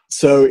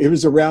so it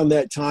was around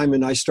that time,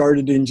 and I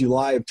started in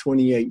July of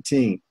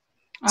 2018.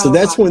 So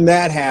that's when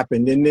that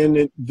happened. And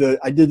then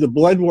I did the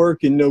blood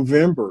work in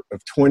November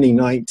of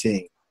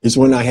 2019 is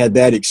when I had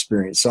that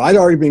experience. So I'd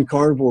already been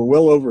carnivore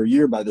well over a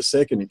year by the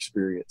second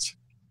experience.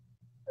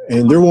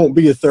 And there won't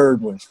be a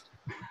third one.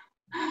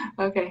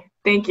 Okay.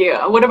 Thank you.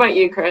 What about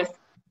you, Chris?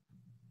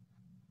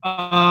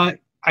 I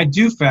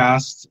do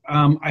fast.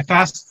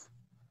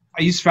 I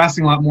used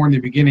fasting a lot more in the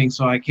beginning.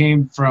 So I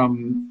came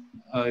from,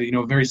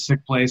 a very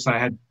sick place. I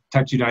had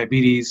type 2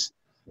 diabetes.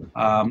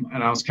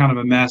 And I was kind of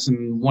a mess.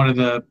 And one of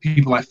the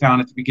people I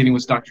found at the beginning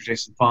was Dr.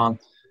 Jason Fung.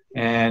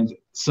 And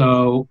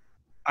so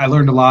I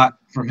learned a lot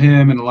from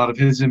him and a lot of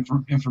his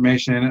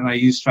information. And I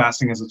used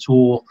fasting as a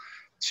tool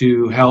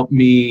to help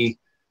me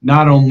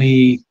not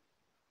only,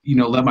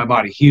 let my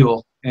body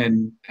heal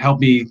and help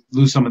me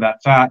lose some of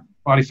that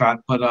body fat,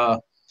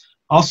 but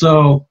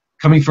also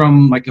coming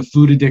from like a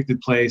food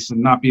addicted place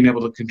and not being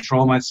able to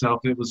control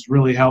myself, it was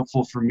really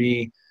helpful for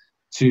me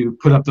to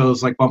put up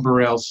those like bumper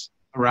rails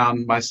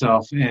around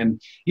myself. And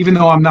even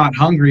though I'm not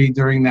hungry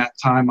during that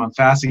time I'm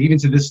fasting, even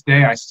to this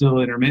day, I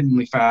still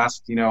intermittently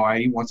fast. I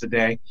eat once a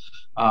day.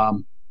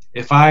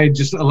 If I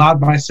just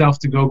allowed myself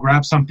to go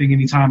grab something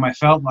anytime I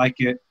felt like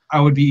it, I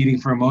would be eating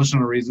for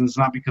emotional reasons,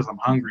 not because I'm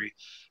hungry.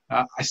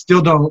 I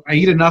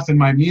eat enough in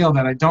my meal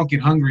that I don't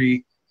get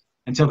hungry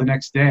until the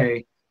next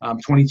day,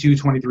 22,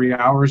 23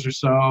 hours or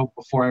so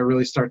before I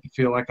really start to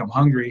feel like I'm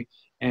hungry.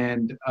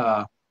 And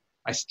I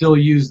still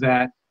use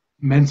that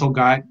mental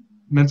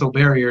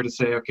barrier to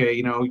say, okay,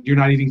 you're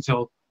not eating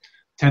till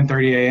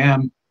 10:30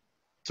 a.m.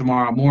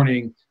 tomorrow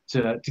morning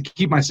to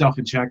keep myself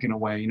in check in a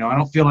way. I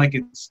don't feel like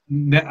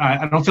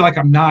I don't feel like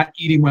I'm not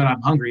eating when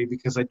I'm hungry,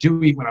 because I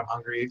do eat when I'm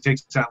hungry. It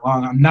takes that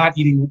long. I'm not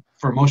eating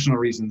for emotional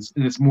reasons,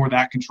 and it's more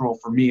that control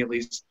for me, at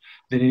least,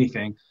 than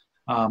anything.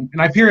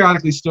 And I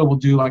periodically still will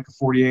do like a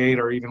 48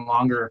 or even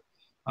longer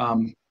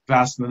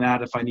fast than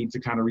that if I need to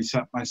kind of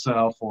reset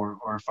myself or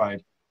if I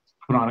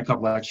put on a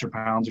couple of extra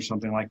pounds or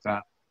something like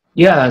that.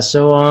 Yeah,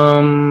 so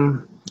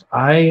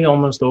I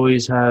almost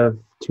always have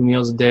 2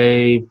 meals a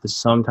day,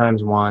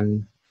 sometimes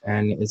one,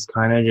 and it's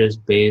kind of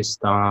just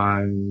based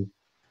on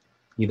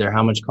either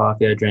how much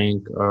coffee I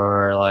drink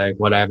or like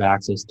what I have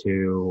access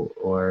to,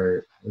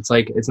 or it's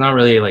not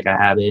really like a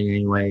habit in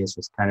any way. It's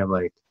just kind of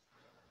like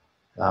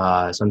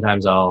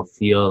sometimes I'll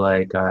feel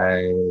like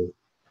I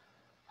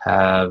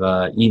have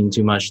eaten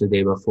too much the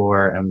day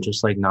before. I'm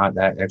just like not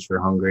that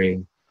extra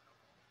hungry,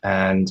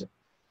 and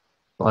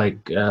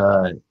like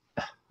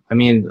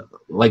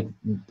like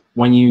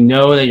when you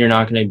know that you're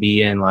not going to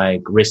be in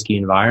like risky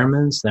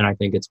environments, then I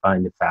think it's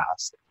fine to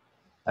fast.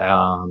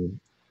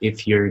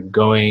 If you're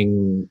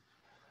going,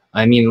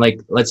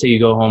 like let's say you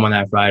go home on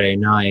that Friday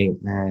night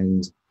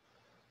and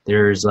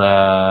there's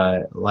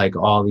like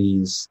all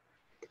these,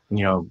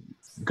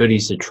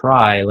 goodies to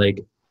try,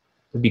 like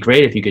it'd be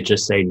great if you could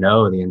just say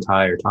no the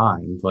entire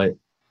time, but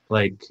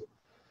like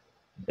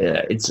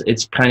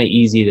it's kind of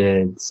easy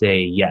to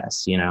say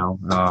yes,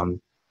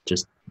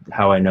 just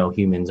how I know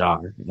humans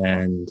are.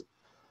 And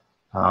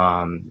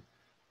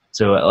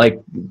so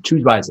like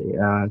choose wisely,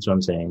 that's what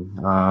I'm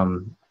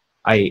saying.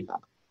 I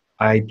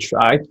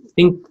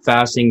think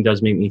fasting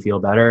does make me feel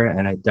better,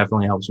 and it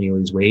definitely helps me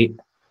lose weight,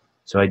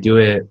 so I do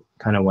it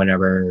kind of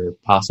whenever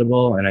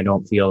possible, and I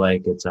don't feel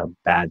like it's a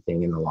bad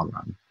thing in the long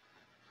run.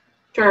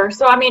 Sure.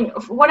 So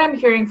what I'm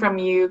hearing from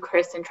you,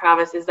 Chris and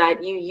Travis, is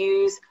that you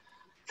use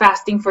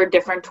fasting for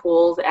different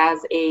tools as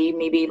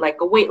maybe like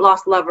a weight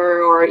loss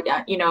lever, or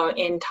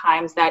in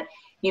times that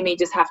you may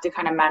just have to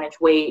kind of manage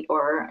weight,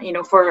 or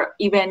for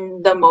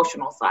even the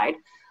emotional side.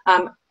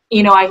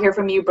 I hear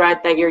from you,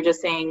 Brett, that you're just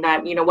saying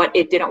that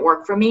it didn't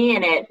work for me,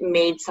 and it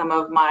made some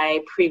of my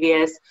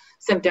previous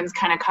symptoms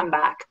kind of come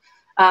back.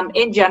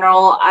 In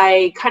general,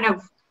 I kind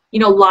of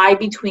lie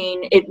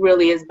between it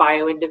really is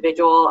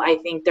bio-individual. I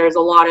think there's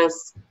a lot of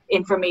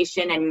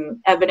information and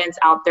evidence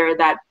out there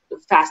that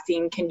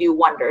fasting can do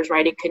wonders,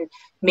 right? It can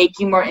make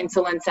you more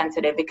insulin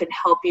sensitive. It can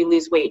help you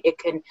lose weight. It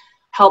can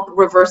help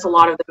reverse a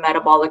lot of the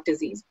metabolic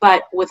disease.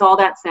 But with all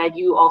that said,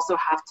 you also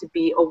have to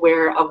be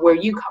aware of where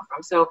you come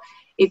from. So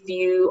if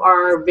you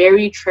are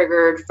very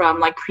triggered from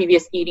like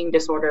previous eating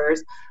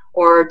disorders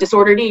or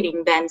disordered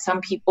eating, then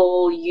some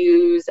people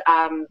use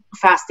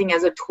fasting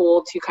as a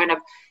tool to kind of,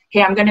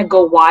 hey, I'm going to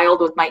go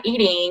wild with my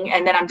eating,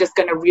 and then I'm just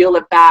going to reel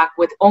it back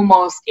with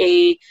almost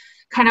a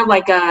kind of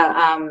like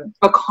a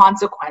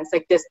consequence,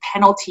 like this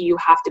penalty you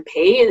have to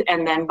pay,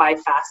 and then by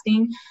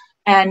fasting.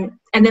 And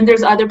then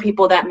there's other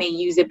people that may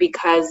use it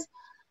because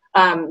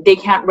they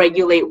can't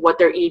regulate what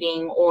they're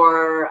eating,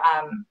 or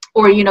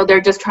they're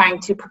just trying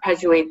to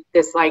perpetuate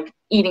this like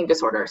eating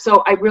disorder.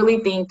 So I really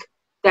think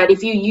that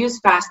if you use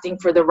fasting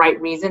for the right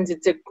reasons,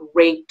 it's a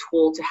great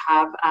tool to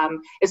have,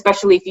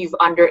 especially if you've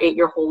underate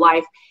your whole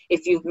life,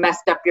 if you've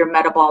messed up your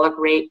metabolic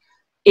rate.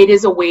 It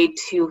is a way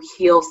to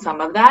heal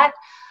some of that.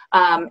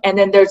 And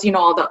then there's,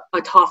 all the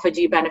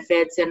autophagy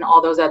benefits and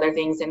all those other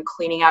things, and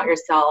cleaning out your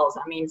cells.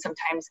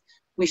 Sometimes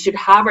we should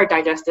have our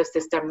digestive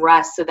system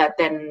rest so that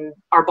then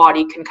our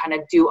body can kind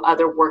of do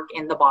other work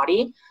in the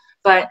body.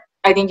 But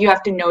I think you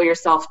have to know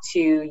yourself to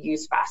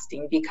use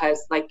fasting,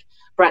 because like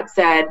Brett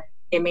said,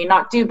 it may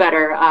not do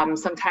better.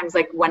 Sometimes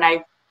like when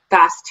I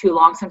fast too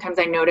long, sometimes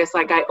I notice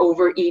like I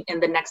overeat in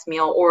the next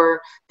meal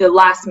or the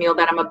last meal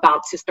that I'm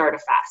about to start a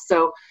fast.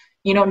 So,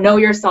 know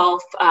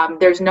yourself.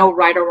 There's no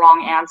right or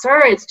wrong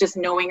answer. It's just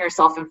knowing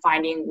yourself and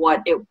finding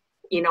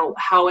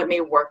how it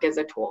may work as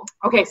a tool.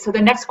 Okay, so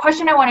the next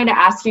question I wanted to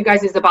ask you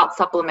guys is about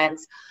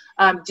supplements.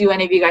 Do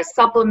any of you guys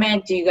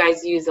supplement? Do you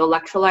guys use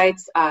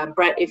electrolytes?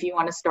 Brett, if you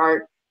want to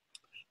start.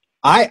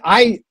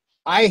 I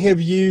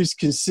have used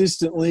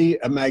consistently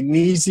a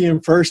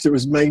magnesium. First, it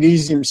was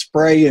magnesium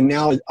spray, and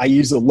now I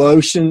use a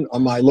lotion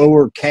on my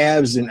lower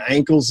calves and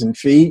ankles and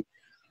feet.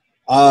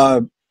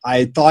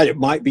 I thought it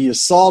might be a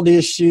salt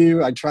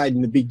issue. I tried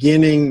in the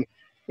beginning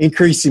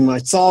increasing my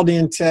salt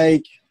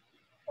intake.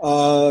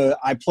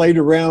 I played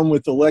around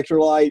with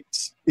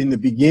electrolytes in the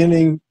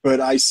beginning,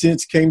 but I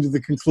since came to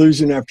the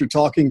conclusion after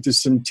talking to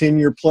some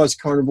 10-year-plus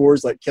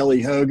carnivores like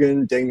Kelly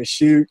Hogan, Dana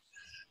Shute,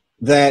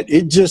 that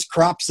it just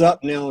crops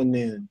up now and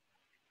then.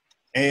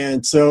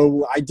 And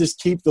so I just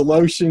keep the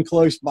lotion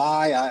close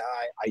by. I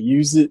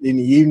use it in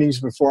the evenings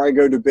before I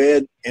go to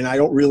bed, and I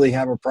don't really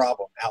have a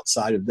problem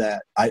outside of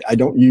that. I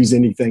don't use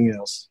anything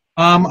else.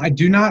 I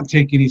do not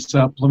take any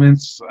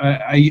supplements.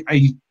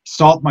 I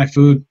salt my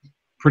food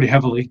pretty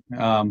heavily.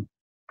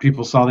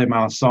 People saw the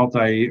amount of salt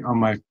I eat on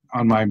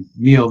my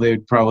meal,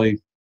 they'd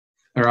probably,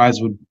 their eyes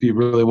would be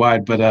really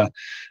wide. But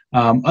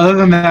other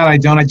than that, I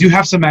don't. I do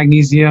have some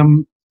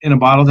magnesium in a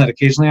bottle that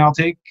occasionally I'll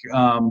take.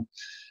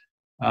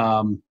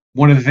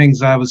 One of the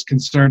things I was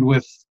concerned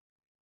with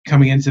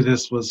coming into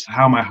this was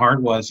how my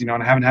heart was, and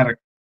I haven't had a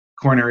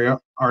coronary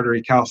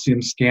artery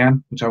calcium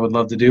scan, which I would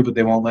love to do, but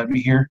they won't let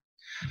me here.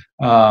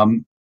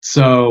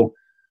 So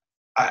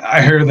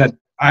I heard that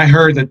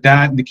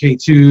and the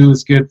K2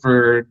 is good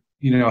for,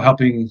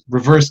 helping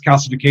reverse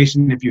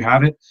calcification if you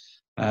have it.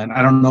 And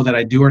I don't know that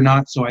I do or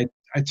not. So I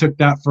took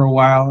that for a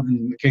while,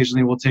 and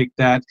occasionally we'll take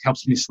that. It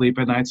helps me sleep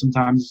at night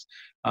sometimes.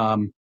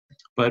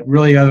 But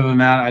really, other than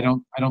that, I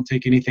don't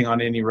take anything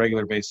on any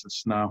regular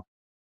basis. No.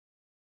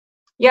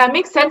 Yeah, it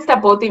makes sense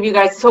that both of you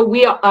guys. So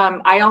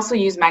I also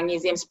use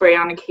magnesium spray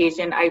on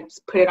occasion. I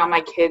put it on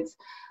my kids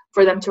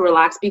for them to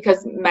relax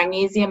because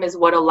magnesium is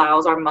what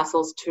allows our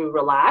muscles to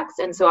relax.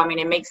 And so,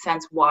 it makes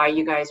sense why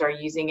you guys are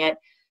using it.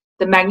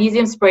 The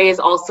magnesium spray is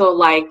also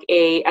like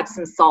a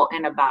Epsom salt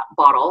in a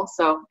bottle,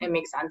 so it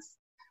makes sense.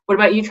 What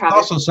about you, Travis?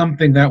 Also,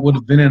 something that would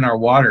have been in our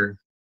water.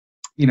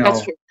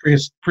 That's true.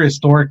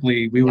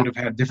 Prehistorically, we would have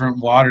had different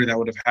water that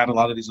would have had a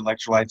lot of these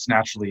electrolytes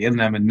naturally in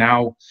them, and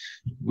now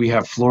we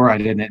have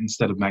fluoride in it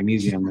instead of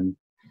magnesium,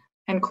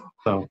 and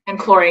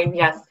chlorine,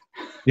 yes.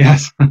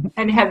 Yes.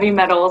 And heavy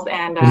metals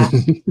and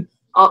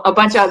a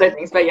bunch of other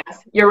things. But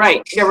yes, you're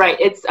right.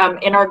 It's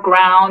in our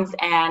grounds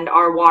and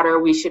our water,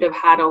 we should have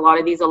had a lot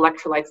of these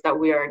electrolytes that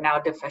we are now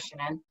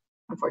deficient in,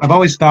 unfortunately.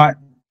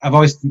 I've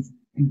always,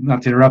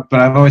 not to interrupt, but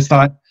I've always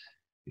thought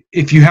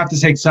if you have to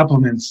take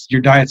supplements,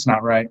 your diet's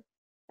not right.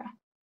 Yeah.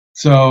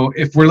 So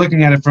if we're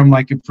looking at it from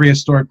like a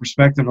prehistoric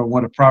perspective of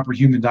what a proper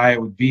human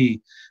diet would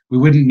be, we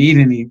wouldn't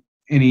need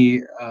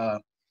any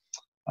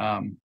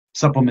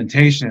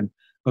supplementation.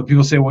 But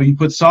people say, well, you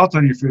put salt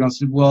on your food. I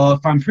said, well,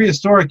 if I'm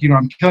prehistoric,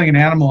 I'm killing an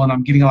animal and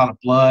I'm getting a lot of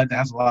blood that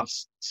has a lot of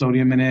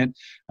sodium in it,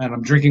 and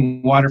I'm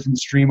drinking water from the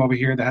stream over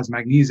here that has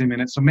magnesium in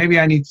it. So maybe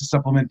I need to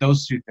supplement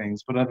those two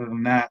things. But other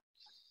than that,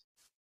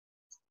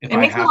 it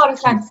makes a lot of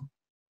sense.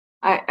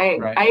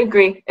 I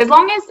agree. As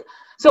long as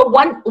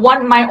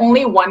my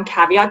only one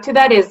caveat to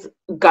that is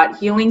gut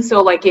healing. So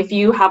like if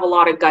you have a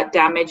lot of gut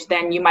damage,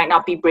 then you might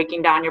not be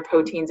breaking down your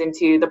proteins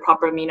into the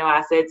proper amino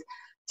acids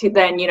to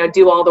then,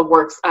 do all the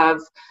works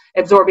of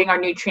absorbing our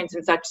nutrients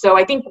and such. So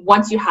I think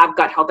once you have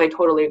gut health, I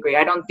totally agree.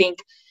 I don't think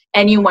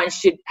anyone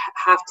should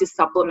have to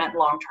supplement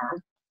long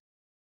term.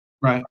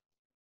 Right.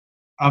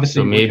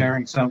 Obviously,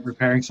 so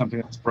repairing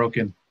something that's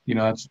broken,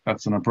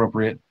 that's an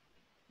appropriate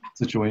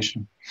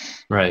situation.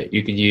 Right.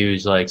 You could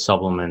use like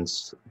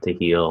supplements to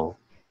heal,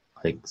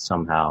 like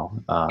somehow.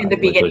 In the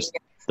beginning.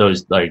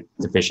 Those like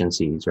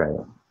deficiencies, right?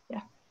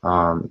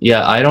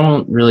 Yeah. I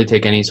don't really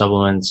take any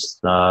supplements.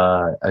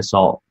 I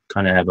salt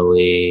kind of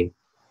heavily,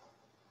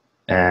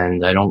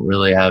 and I don't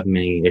really have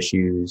many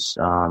issues.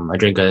 I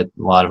drink a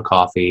lot of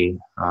coffee.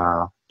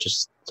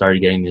 Just started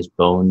getting this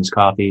Bones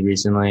coffee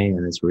recently,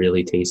 and it's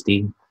really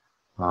tasty.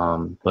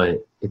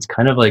 But it's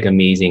kind of like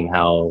amazing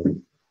how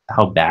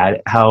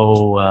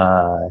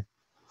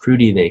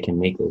fruity they can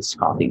make this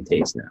coffee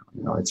taste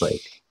now. It's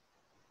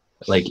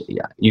like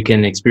you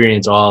can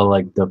experience all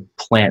like the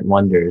plant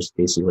wonders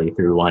basically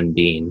through one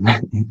bean.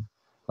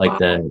 Like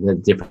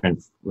the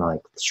different like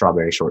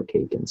strawberry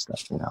shortcake and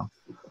stuff,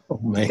 Oh,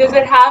 man. Does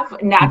it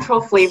have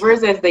natural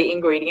flavors as the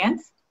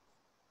ingredients?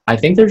 I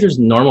think they're just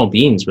normal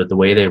beans, but the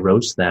way they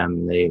roast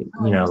them,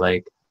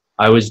 like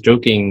I was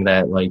joking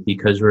that like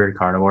because we're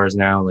carnivores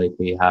now, like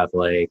we have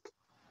like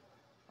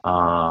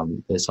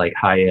this like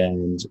high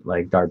end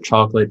like dark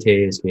chocolate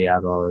taste, we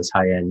have all this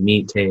high end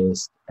meat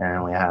taste,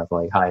 and we have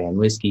like high end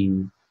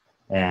whiskey,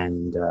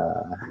 and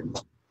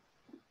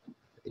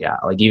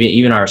like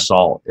even our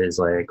salt is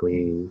like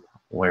we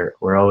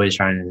we're always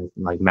trying to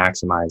like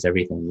maximize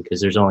everything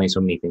because there's only so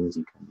many things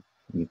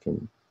you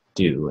can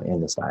do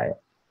in this diet.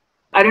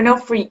 I don't know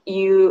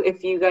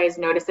if you guys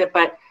notice it,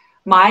 but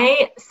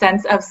my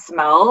sense of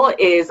smell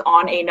is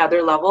on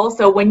another level.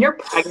 So when you're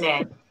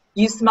pregnant,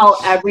 you smell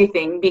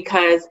everything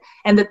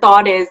and the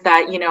thought is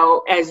that,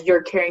 as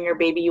you're carrying your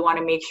baby, you want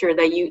to make sure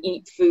that you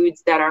eat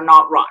foods that are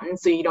not rotten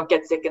so you don't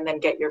get sick and then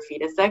get your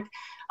fetus sick.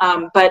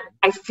 But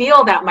I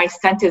feel that my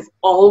scent is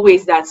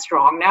always that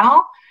strong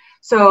now.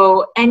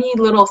 So any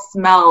little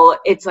smell,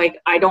 it's like,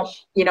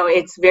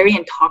 it's very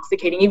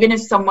intoxicating. Even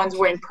if someone's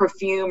wearing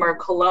perfume or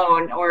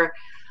cologne or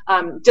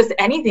just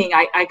anything,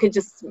 I could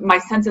my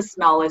sense of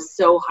smell is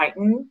so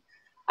heightened.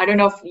 I don't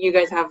know if you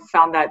guys have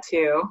found that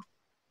too.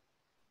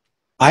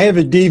 I have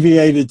a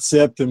deviated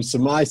septum, so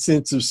my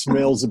sense of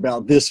smell is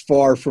about this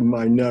far from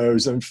my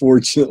nose,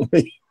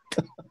 unfortunately.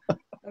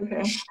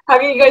 Okay.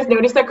 Have you guys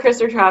noticed that,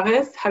 Chris or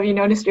Travis? Have you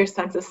noticed your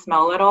sense of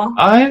smell at all?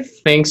 I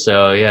think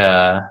so,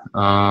 yeah.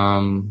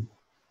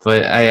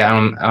 But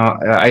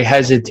I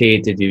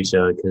hesitate to do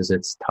so because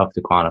it's tough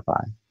to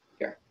quantify.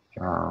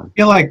 Sure. I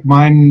feel like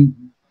mine,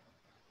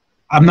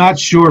 I'm not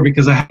sure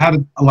because I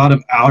had a lot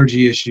of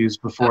allergy issues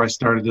before I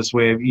started this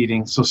way of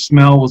eating. So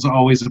smell was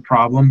always a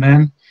problem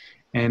then.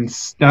 And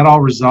that all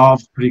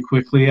resolved pretty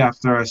quickly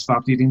after I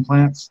stopped eating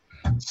plants.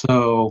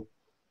 So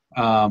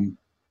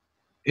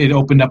it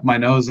opened up my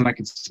nose and I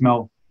could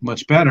smell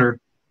much better.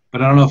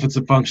 But I don't know if it's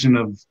a function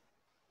of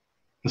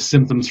the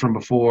symptoms from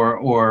before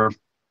or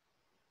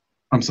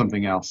from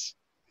something else.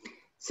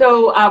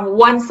 So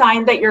one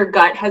sign that your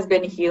gut has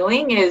been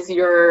healing is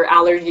your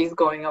allergies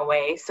going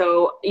away.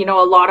 So, a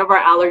lot of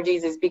our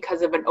allergies is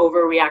because of an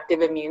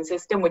overreactive immune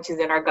system, which is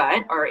in our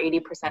gut, or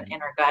 80%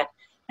 in our gut.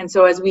 And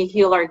so as we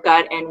heal our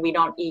gut and we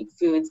don't eat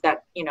foods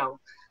that,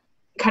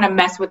 kind of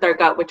mess with our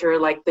gut, which are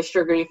like the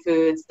sugary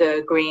foods,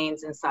 the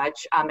grains and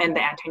such, and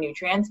the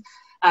anti-nutrients,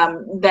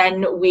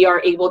 then we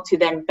are able to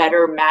then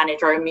better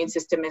manage. Our immune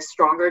system is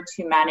stronger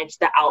to manage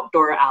the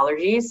outdoor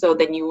allergies. So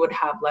then you would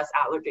have less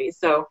allergies.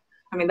 So,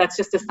 that's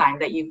just a sign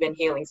that you've been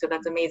healing. So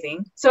that's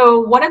amazing. So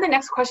one of the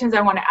next questions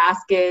I want to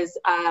ask is,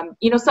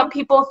 some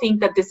people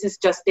think that this is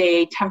just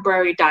a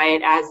temporary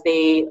diet as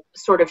they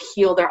sort of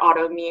heal their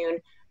autoimmune,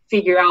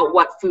 figure out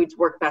what foods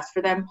work best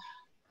for them.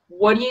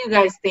 What do you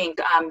guys think?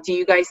 Do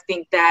you guys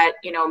think that,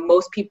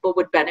 most people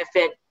would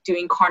benefit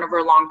doing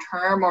carnivore long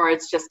term, or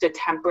it's just a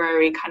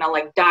temporary kind of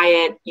like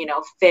diet,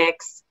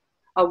 fix?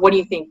 What do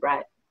you think,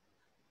 Brett?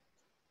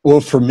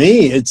 Well, for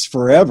me, it's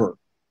forever.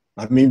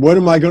 What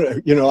am I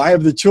going to, I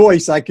have the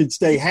choice. I could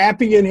stay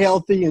happy and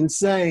healthy and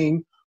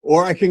sane,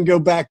 or I can go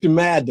back to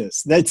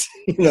madness. That's,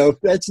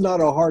 that's not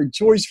a hard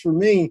choice for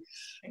me.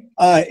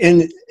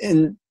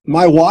 And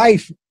my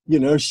wife,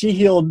 she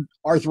healed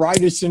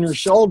arthritis in her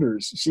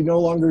shoulders. She no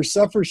longer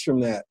suffers from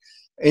that.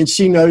 And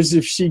she knows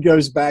if she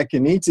goes back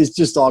and eats, it's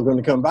just all going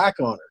to come back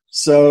on her.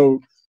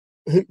 So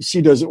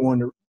she doesn't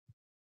want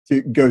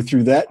to go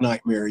through that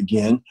nightmare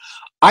again.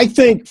 I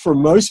think for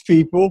most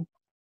people,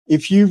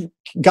 if you've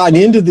gotten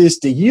into this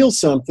to heal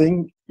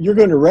something, you're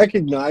going to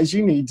recognize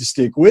you need to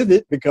stick with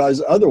it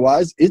because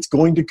otherwise it's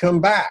going to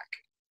come back.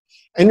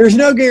 And there's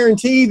no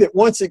guarantee that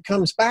once it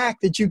comes back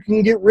that you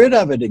can get rid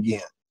of it again.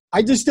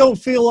 I just don't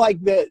feel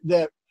like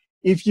that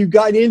if you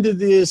got into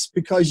this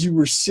because you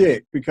were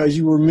sick, because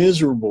you were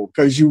miserable,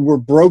 because you were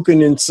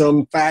broken in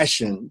some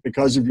fashion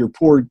because of your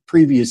poor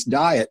previous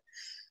diet,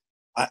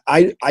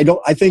 I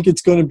think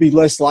it's going to be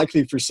less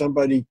likely for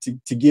somebody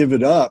to give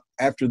it up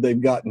after they've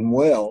gotten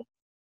well.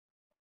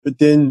 But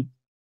then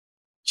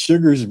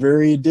sugar is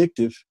very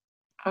addictive.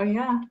 Oh,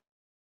 yeah.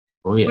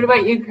 Oh, yeah. What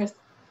about you, Chris?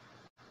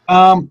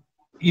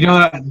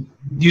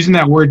 Using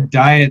that word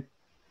diet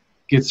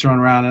gets thrown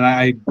around, and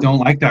I don't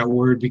like that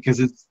word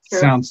because it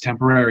sounds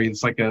temporary.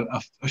 It's like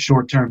a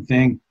short-term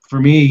thing. For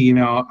me,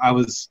 I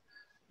was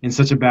in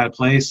such a bad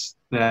place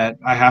that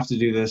I have to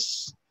do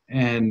this,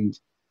 and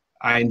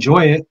I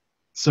enjoy it.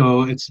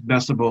 So it's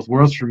best of both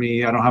worlds for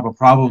me. I don't have a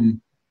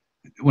problem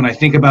when I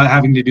think about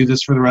having to do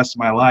this for the rest of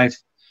my life.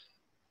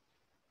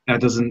 That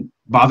doesn't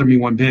bother me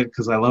one bit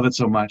because I love it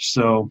so much.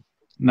 So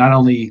not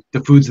only the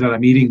foods that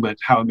I'm eating, but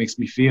how it makes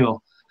me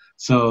feel.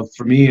 So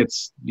for me,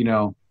 it's,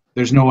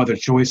 there's no other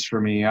choice for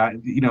me.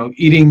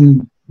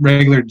 Eating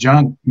regular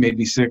junk made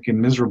me sick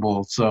and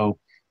miserable. So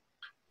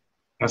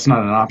that's not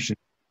an option.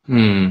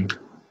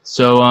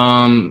 So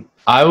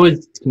I would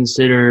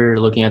consider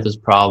looking at this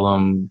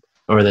problem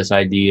or this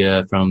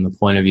idea from the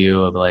point of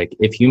view of like,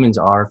 if humans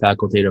are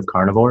facultative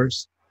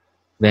carnivores,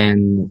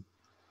 then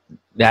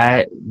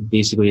that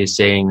basically is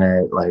saying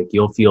that like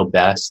you'll feel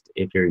best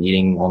if you're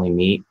eating only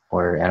meat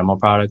or animal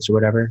products or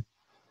whatever.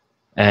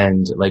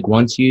 And like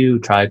once you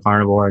try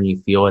carnivore and you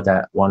feel what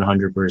that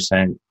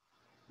 100%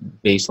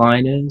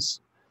 baseline is,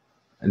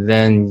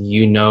 then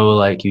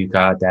like you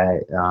got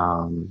that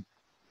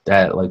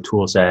like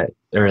tool set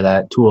or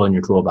that tool in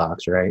your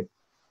toolbox, right?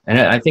 And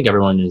I think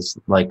everyone is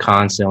like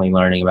constantly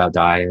learning about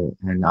diet,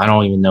 and I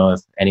don't even know if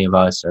any of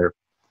us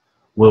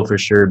will for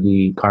sure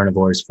be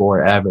carnivores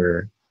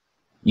forever.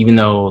 even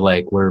though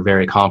like we're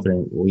very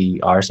confident we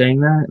are saying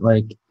that,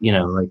 like,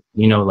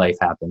 life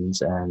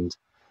happens and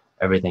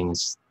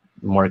everything's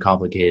more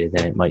complicated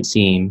than it might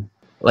seem.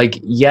 Like,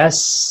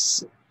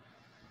 yes,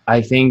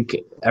 I think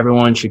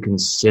everyone should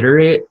consider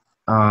it.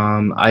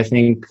 I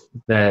think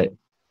that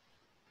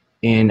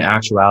in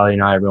actuality,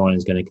 not everyone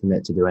is going to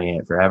commit to doing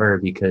it forever,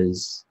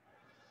 because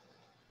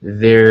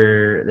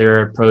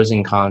there are pros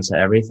and cons to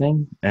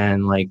everything.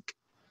 And like,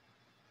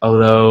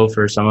 although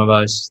for some of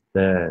us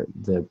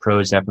the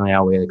pros definitely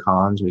outweigh the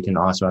cons, we can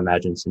also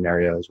imagine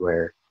scenarios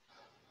where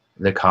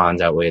the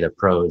cons outweigh the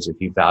pros if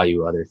you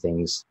value other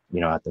things,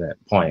 at that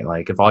point.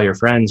 Like if all your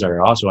friends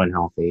are also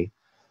unhealthy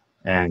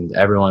and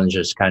everyone's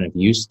just kind of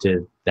used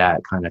to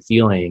that kind of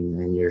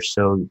feeling, and you're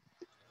so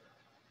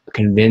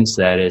convinced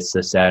that it's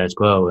the status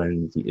quo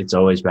and it's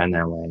always been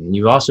that way, and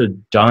you've also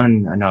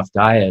done enough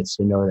diets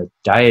to know that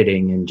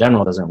dieting in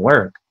general doesn't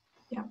work,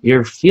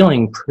 you're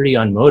feeling pretty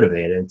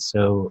unmotivated.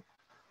 So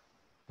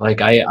like,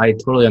 I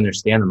totally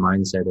understand the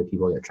mindset that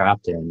people get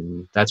trapped in.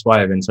 And that's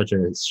why I've been such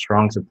a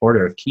strong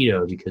supporter of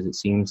keto, because it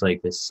seems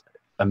like this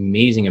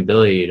amazing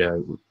ability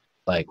to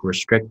like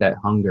restrict that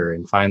hunger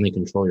and finally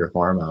control your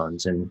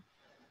hormones, and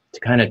to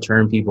kind of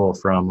turn people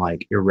from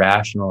like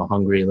irrational,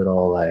 hungry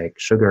little like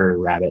sugar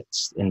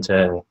rabbits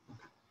into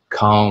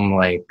calm,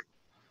 like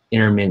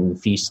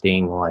intermittent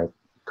feasting, like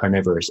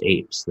carnivorous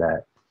apes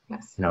that,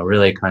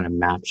 really kind of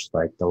match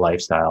like the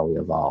lifestyle we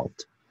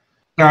evolved.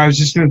 I was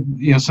just going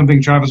to,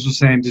 something Travis was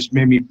saying just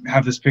made me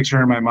have this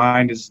picture in my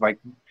mind, is like,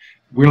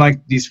 we're like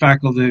these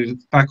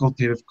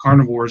facultative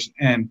carnivores.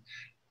 And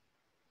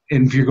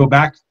if you go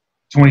back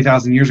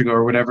 20,000 years ago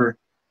or whatever,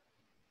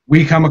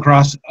 we come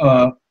across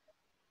a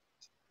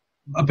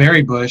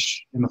berry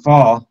bush in the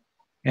fall,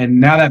 and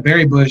now that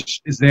berry bush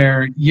is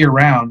there year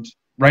round,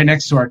 right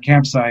next to our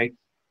campsite,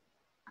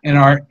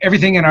 and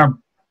everything in our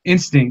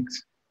instinct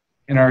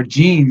and our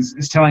genes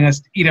is telling us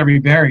to eat every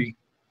berry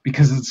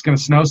because it's going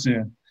to snow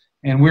soon.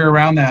 And we're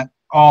around that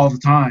all the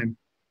time.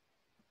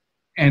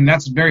 And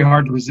that's very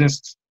hard to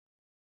resist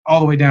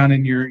all the way down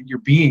in your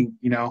being,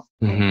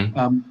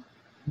 Mm-hmm.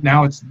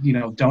 Now it's,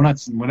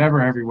 donuts and whatever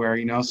everywhere,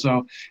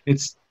 so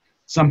it's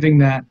something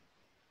that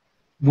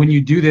when you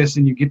do this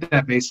and you get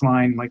that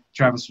baseline, like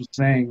Travis was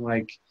saying,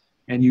 like,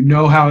 and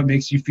how it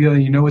makes you feel,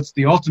 and it's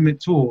the ultimate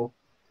tool,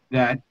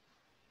 that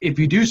if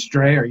you do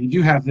stray or you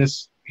do have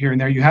this here and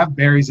there, you have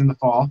berries in the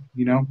fall,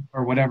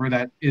 or whatever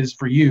that is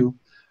for you,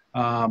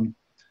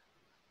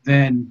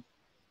 then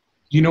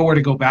you know where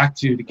to go back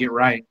to get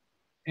right.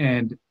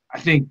 And I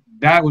think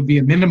that would be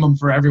a minimum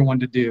for everyone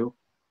to do.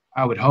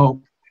 I would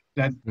hope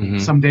that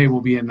someday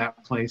we'll be in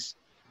that place,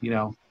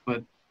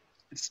 but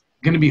it's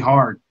going to be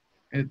hard.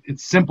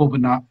 It's simple, but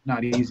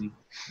not easy.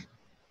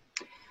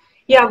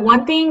 Yeah,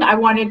 one thing I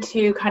wanted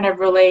to kind of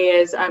relay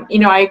is,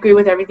 I agree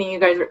with everything you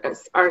guys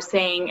are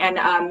saying.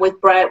 And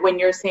with Brett, when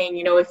you're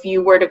saying, if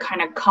you were to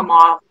kind of come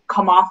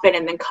off it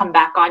and then come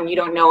back on, you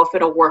don't know if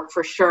it'll work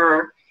for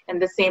sure. In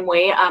the same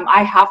way,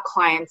 I have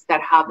clients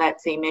that have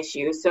that same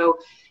issue. So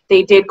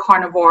they did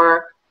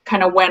carnivore,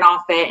 kind of went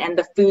off it, and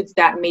the foods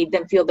that made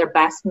them feel their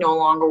best no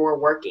longer were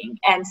working.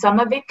 And some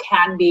of it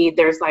can be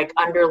there's like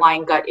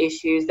underlying gut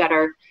issues that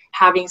are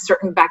having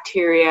certain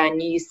bacteria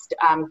and yeast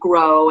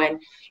grow and,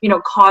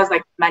 cause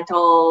like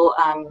mental,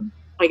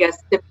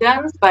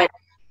 symptoms. But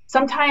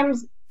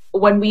sometimes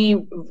when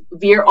we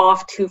veer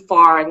off too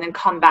far and then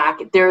come back,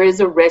 there is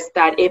a risk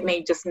that it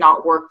may just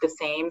not work the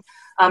same.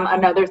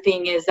 Another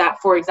thing is that,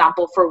 for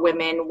example, for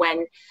women,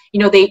 when,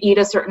 they eat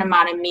a certain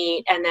amount of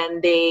meat and then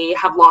they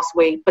have lost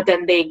weight, but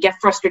then they get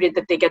frustrated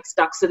that they get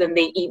stuck. So then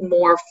they eat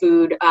more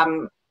food,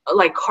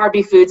 like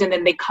carby foods, and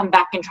then they come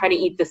back and try to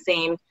eat the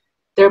same.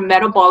 Their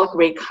metabolic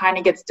rate kind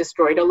of gets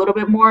destroyed a little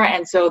bit more.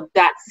 And so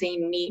that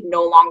same meat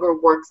no longer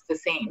works the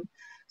same.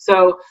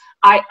 So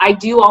I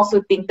do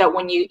also think that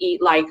when you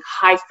eat like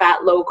high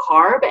fat, low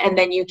carb, and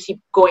then you keep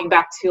going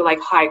back to like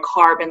high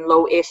carb and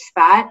low-ish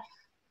fat,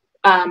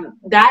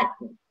 that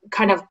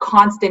kind of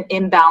constant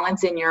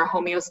imbalance in your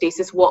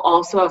homeostasis will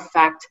also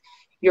affect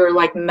your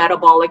like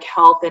metabolic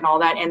health and all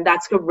that. And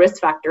that's a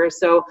risk factor.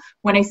 So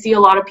when I see a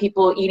lot of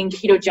people eating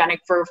ketogenic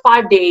for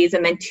 5 days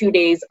and then 2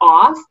 days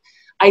off,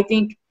 I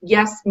think,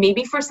 yes,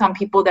 maybe for some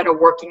people that are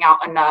working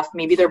out enough,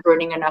 maybe they're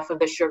burning enough of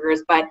the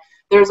sugars, but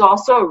there's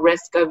also a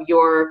risk of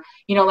your,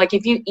 like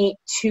if you eat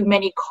too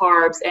many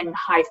carbs and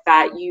high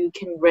fat, you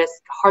can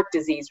risk heart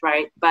disease,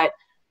 right? But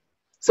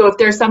so if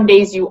there's some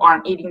days you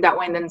aren't eating that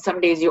way and then some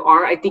days you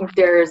are, I think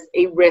there's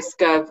a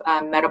risk of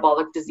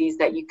metabolic disease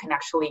that you can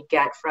actually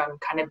get from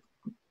kind of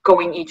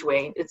going each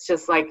way. It's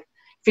just like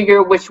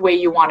figure which way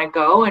you want to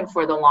go and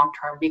for the long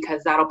term,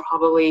 because that'll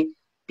probably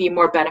be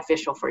more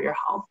beneficial for your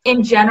health.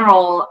 In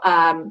general,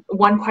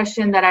 one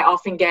question that I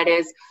often get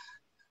is,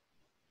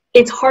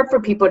 it's hard for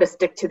people to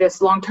stick to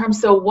this long term.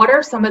 So what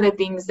are some of the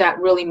things that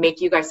really make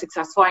you guys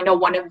successful? I know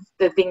one of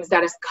the things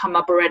that has come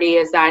up already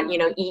is that,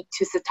 eat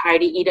to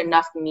satiety, eat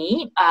enough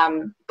meat.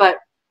 But,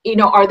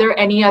 are there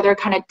any other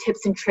kind of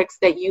tips and tricks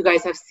that you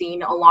guys have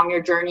seen along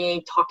your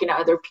journey talking to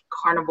other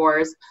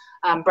carnivores?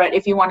 Brett,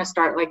 if you want to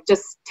start, like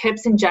just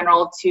tips in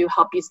general to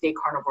help you stay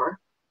carnivore.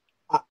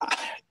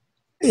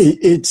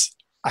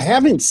 I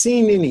haven't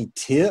seen any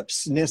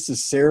tips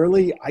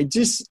necessarily. It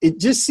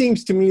just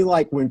seems to me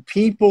like when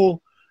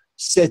people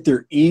set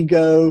their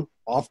ego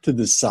off to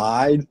the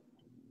side,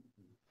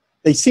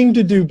 they seem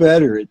to do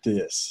better at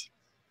this.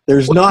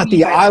 There's not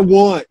the I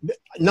want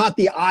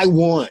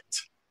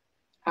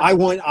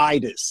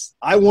itis.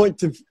 I want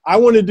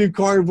to do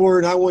carnivore,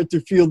 and I want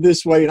to feel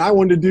this way, and I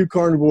want to do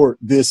carnivore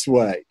this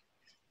way.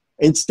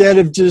 Instead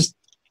of just,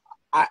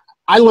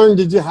 I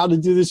learned how to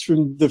do this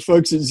from the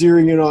folks at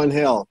Zeroing In on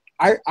Health.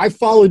 I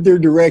followed their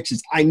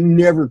directions. I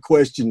never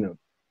questioned them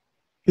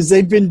because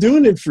they've been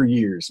doing it for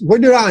years.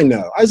 What did I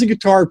know? I was a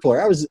guitar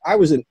player. I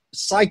was a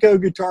psycho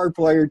guitar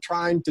player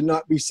trying to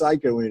not be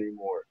psycho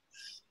anymore.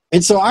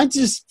 And so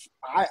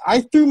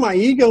I threw my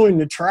ego in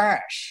the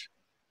trash.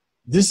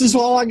 This is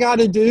all I got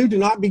to do to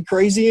not be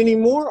crazy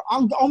anymore?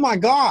 Oh my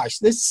gosh,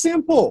 that's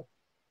simple.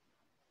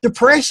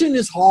 Depression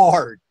is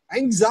hard.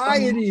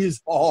 Anxiety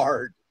is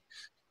hard.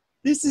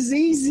 This is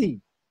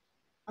easy.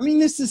 I mean,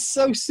 this is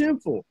so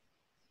simple.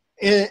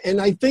 And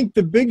I think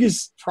the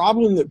biggest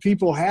problem that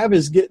people have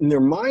is getting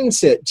their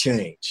mindset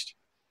changed.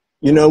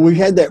 You know, we've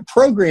had that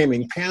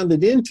programming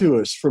pounded into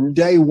us from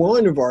day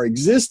one of our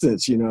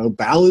existence, you know,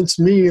 balanced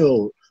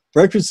meal,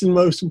 breakfast and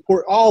most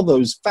important, all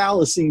those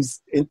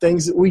fallacies and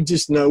things that we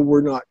just know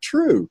were not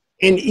true.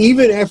 And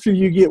even after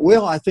you get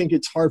well, I think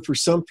it's hard for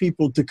some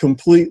people to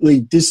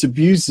completely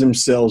disabuse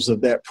themselves of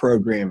that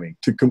programming,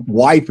 to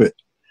wipe it.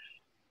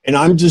 And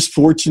I'm just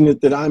fortunate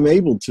that I'm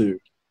able to.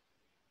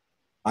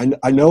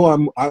 I know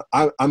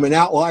I'm an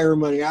outlier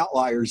among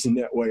outliers in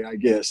that way, I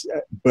guess.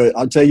 But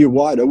I'll tell you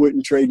what, I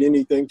wouldn't trade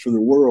anything for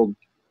the world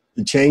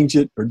to change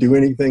it or do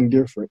anything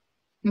different.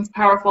 It's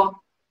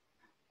powerful.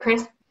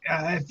 Chris?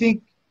 I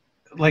think,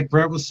 like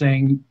Brett was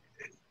saying,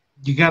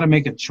 you got to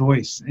make a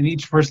choice. And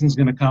each person's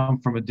going to come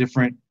from a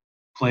different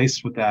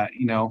place with that.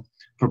 You know,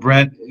 for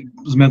Brett, it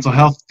was mental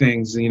health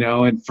things, you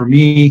know, and for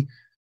me,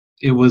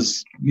 it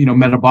was, you know,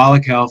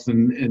 metabolic health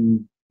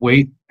and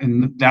weight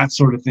and that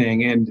sort of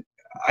thing. And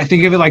I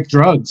think of it like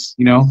drugs,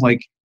 you know,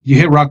 like you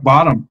hit rock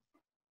bottom,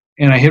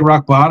 and I hit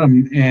rock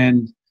bottom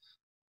and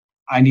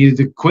I needed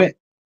to quit.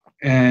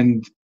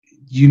 And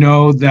you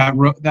know,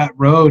 that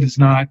road is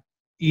not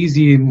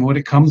easy and what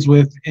it comes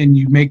with. And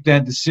you make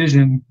that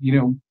decision, you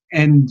know,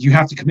 and you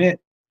have to commit,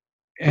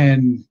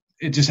 and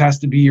it just has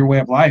to be your way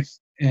of life.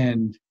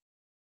 And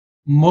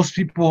most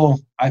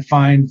people I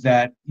find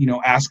that, you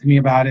know, ask me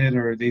about it,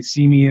 or they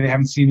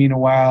haven't seen me in a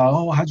while.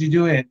 Oh, how'd you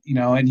do it? You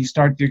know, and you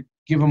start to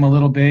give them a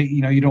little bit,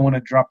 you know, you don't want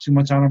to drop too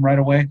much on them right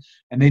away.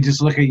 And they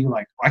just look at you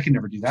like, I can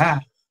never do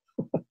that.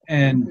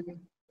 And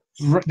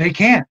they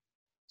can't.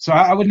 So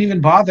I wouldn't even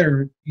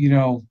bother, you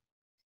know,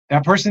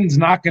 that person's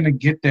not going to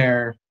get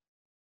there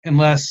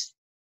unless,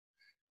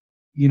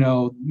 you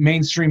know,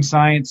 mainstream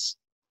science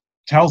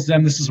tells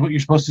them this is what you're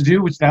supposed to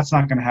do, which that's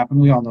not going to happen.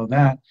 We all know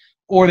that.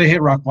 Or they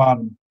hit rock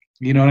bottom,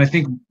 you know, and I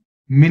think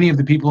many of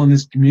the people in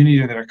this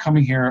community that are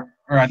coming here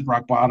are at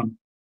rock bottom.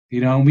 You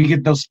know, and we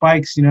get those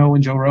spikes, you know,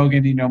 when Joe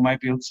Rogan, you know, might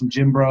be some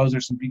gym bros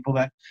or some people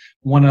that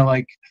want to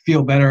like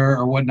feel better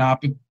or whatnot,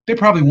 but they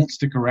probably won't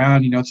stick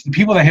around. You know, it's the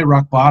people that hit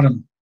rock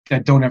bottom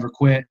that don't ever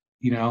quit,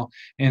 you know.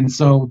 And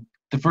so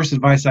the first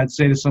advice I'd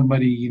say to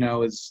somebody, you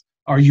know, is,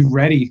 are you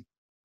ready?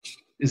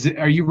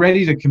 Are you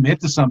ready to commit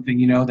to something,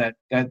 you know,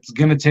 that's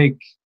going to take,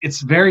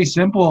 it's very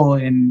simple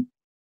and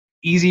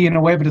easy in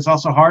a way, but it's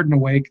also hard in a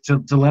way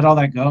to let all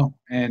that go.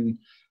 And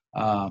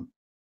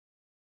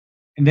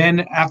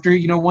then after,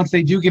 you know, once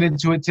they do get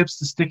into it, tips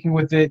to sticking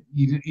with it.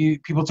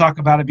 People talk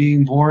about it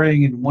being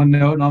boring and one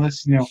note and all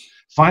this, you know,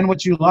 find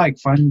what you like,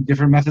 find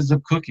different methods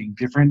of cooking,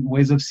 different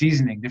ways of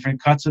seasoning,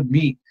 different cuts of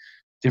meat,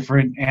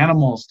 different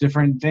animals,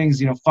 different things,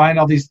 you know, find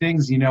all these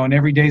things, you know, and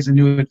every day is a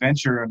new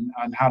adventure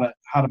on how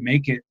to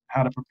make it,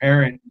 how to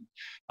prepare it,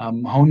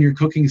 hone your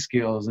cooking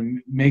skills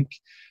and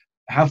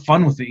have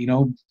fun with it, you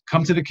know,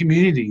 come to the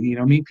community, you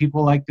know, meet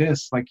people like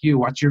this, like you,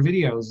 watch your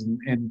videos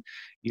and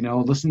you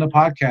know, listen to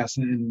podcasts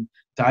and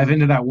dive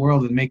into that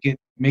world and make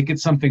it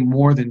something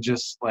more than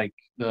just like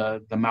the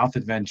mouth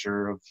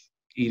adventure of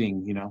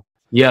eating, you know?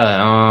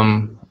 Yeah.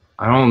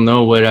 I don't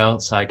know what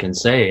else I can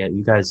say.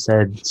 You guys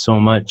said so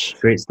much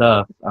great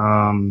stuff.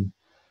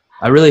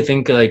 I really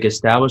think like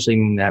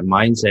establishing that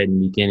mindset in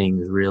the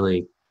beginning is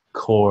really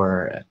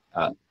core.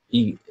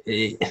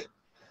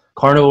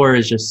 Carnivore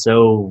is just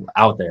so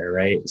out there,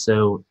 right?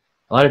 So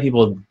a lot of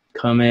people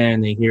come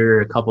in, they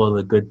hear a couple of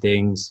the good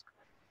things,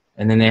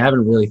 and then they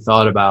haven't really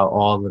thought about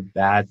all the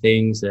bad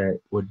things that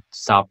would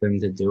stop them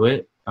to do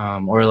it.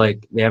 Or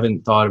like they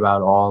haven't thought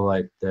about all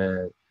like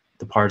the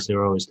parts they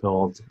were always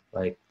told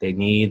like they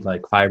need,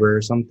 like fiber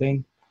or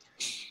something.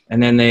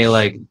 And then they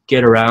like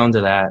get around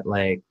to that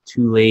like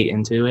too late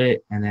into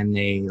it, and then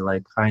they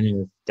like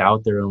kind of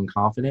doubt their own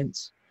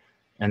confidence,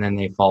 and then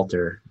they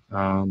falter.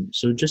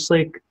 So just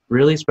like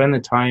really spend the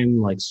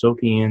time like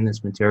soaking in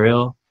this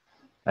material.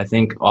 I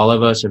think all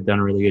of us have done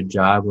a really good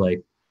job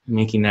like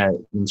making that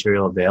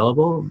material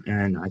available,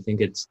 and I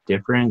think it's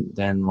different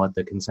than what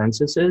the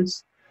consensus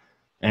is.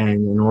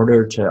 And in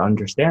order to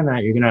understand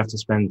that, you're gonna have to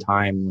spend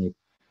time like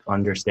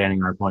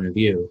understanding our point of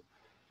view,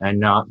 and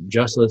not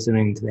just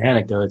listening to the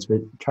anecdotes,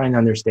 but trying to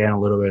understand a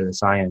little bit of the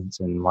science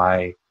and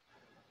why,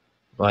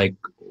 like,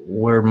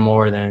 we're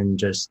more than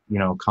just,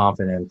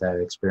 confident that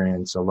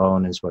experience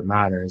alone is what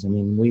matters. I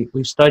mean,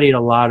 we've studied a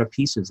lot of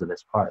pieces of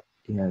this part,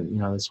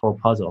 this whole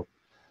puzzle.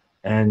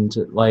 And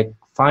like,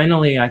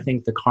 finally, I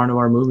think the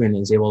carnivore movement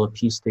is able to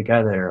piece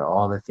together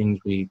all the things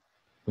we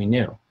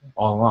knew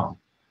all along.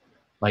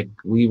 Like,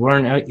 we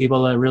weren't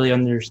able to really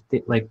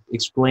understand, like,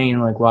 explain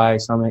like why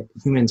some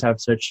humans have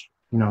such,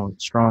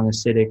 strong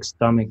acidic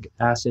stomach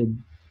acid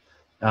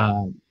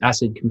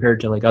compared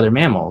to like other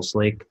mammals.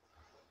 Like,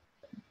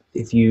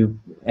 if you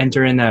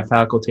enter in that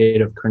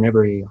facultative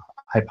carnivory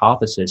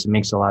hypothesis, it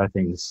makes a lot of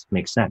things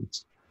make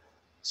sense.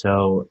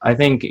 So I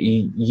think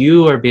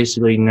you are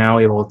basically now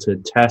able to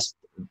test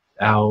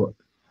out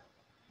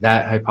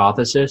that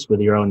hypothesis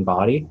with your own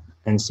body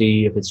and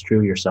see if it's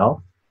true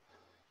yourself.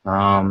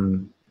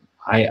 I'm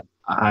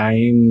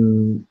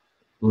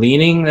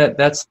leaning that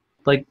that's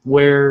like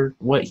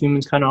what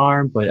humans kind of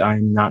are, but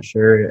I'm not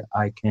sure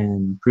I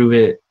can prove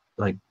it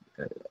like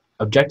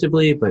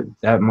objectively, but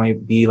that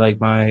might be like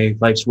my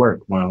life's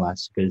work, more or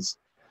less, because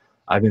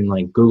I've been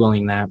like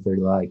Googling that for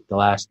like the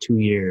last 2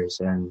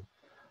 years. And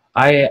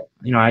I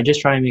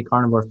just try and make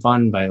carnivore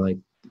fun by like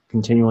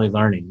continually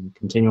learning,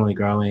 continually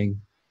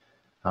growing,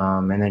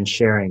 and then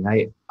sharing.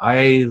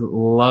 I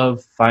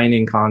love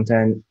finding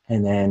content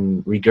and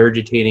then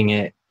regurgitating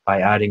it by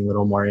adding a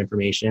little more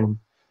information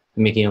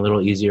and making it a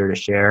little easier to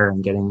share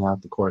and getting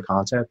out the core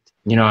concept.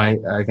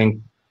 I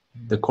think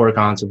the core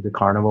concept of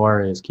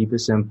carnivore is keep it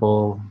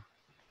simple,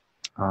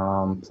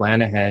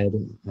 plan ahead,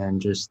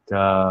 and just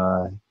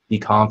be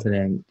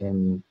confident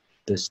in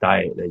this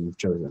diet that you've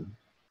chosen.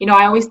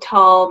 I always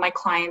tell my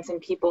clients and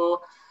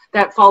people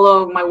that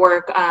follow my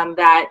work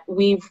that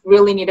we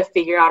really need to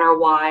figure out our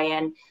why.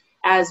 And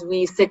as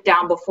we sit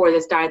down before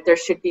this diet, there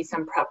should be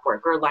some prep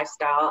work or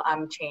lifestyle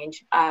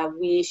change.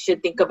 We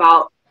should think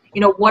about,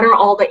 what are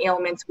all the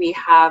ailments we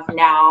have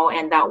now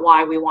and that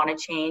why we want to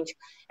change.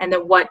 And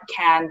then what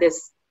can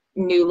this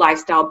new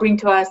lifestyle bring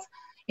to us?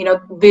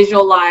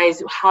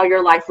 Visualize how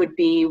your life would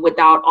be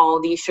without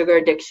all these sugar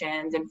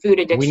addictions and food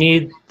addictions. We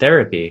need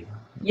therapy.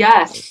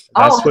 Yes.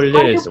 That's what it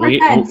is.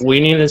 We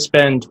need to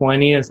spend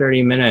 20 to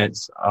 30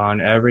 minutes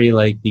on every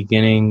like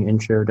beginning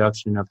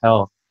introduction of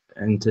health,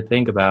 and to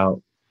think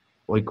about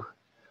like,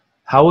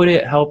 how would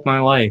it help my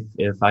life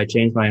if I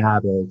changed my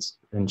habits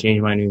and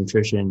changed my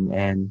nutrition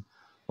and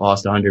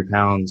lost 100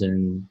 pounds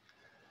and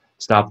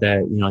stopped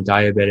that,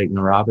 diabetic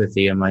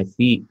neuropathy in my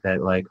feet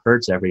that like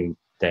hurts every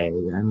day.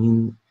 I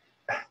mean,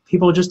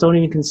 people just don't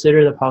even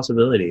consider the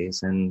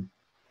possibilities. And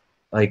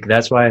like,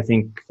 that's why I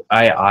think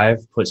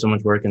I've put so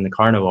much work in the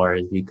carnivore,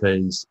 is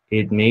because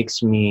it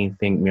makes me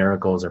think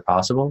miracles are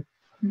possible.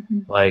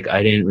 Mm-hmm. Like,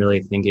 I didn't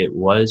really think it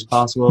was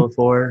possible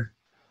before,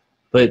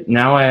 but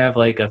now I have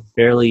like a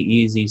fairly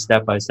easy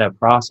step-by-step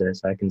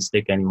process I can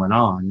stick anyone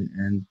on,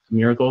 and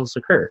miracles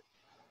occur.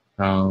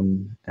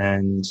 And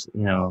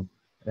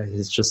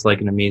it's just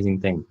like an amazing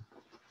thing.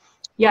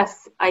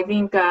 Yes, I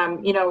think,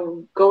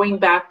 going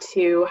back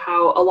to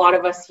how a lot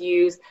of us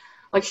use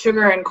like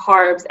sugar and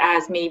carbs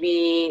as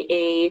maybe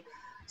a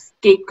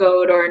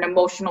scapegoat or an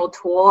emotional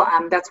tool,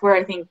 that's where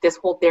I think this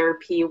whole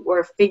therapy,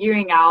 we're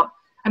figuring out,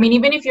 I mean,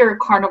 even if you're a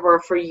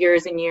carnivore for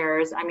years and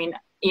years, I mean,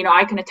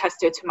 I can attest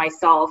to it to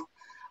myself.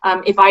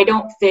 If I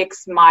don't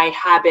fix my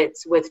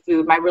habits with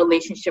food, my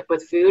relationship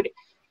with food,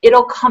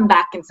 it'll come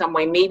back in some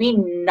way. Maybe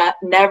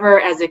never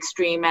as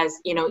extreme as,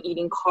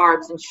 eating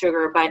carbs and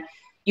sugar, but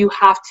you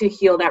have to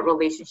heal that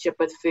relationship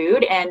with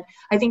food. And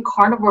I think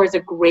carnivore is a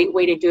great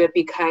way to do it,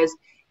 because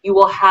you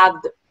will have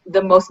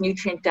the most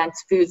nutrient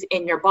dense foods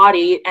in your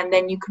body. And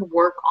then you can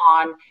work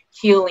on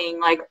healing,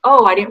 like,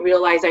 oh, I didn't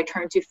realize I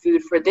turned to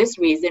food for this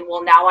reason.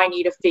 Well, now I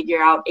need to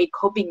figure out a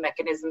coping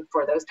mechanism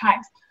for those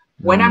times.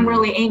 When I'm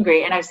really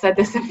angry, and I've said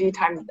this a few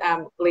times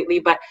lately,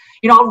 but,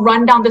 I'll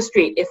run down the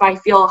street. If I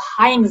feel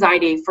high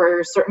anxiety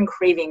for certain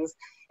cravings,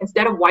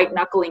 instead of white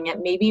knuckling it,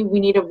 maybe we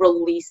need to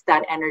release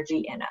that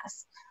energy in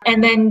us.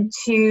 And then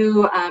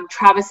to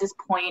Travis's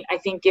point, I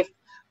think if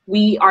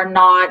we are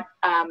not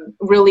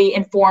really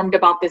informed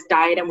about this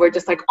diet and we're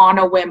just like on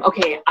a whim,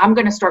 okay, I'm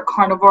going to start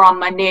carnivore on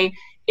Monday,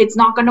 it's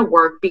not going to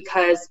work,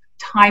 because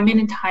time in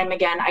and time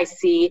again, I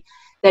see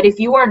that if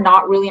you are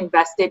not really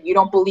invested, you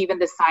don't believe in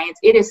the science,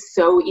 it is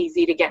so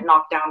easy to get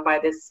knocked down by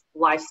this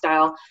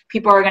lifestyle.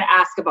 People are going to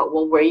ask about,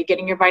 well, where are you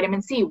getting your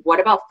vitamin C? What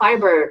about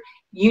fiber?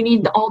 You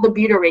need all the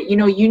butyrate,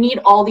 you need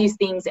all these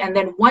things. And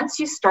then once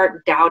you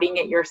start doubting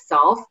it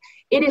yourself,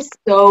 it is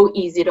so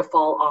easy to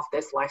fall off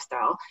this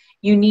lifestyle.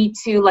 You need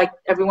to, like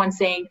everyone's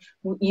saying,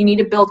 you need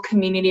to build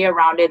community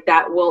around it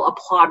that will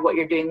applaud what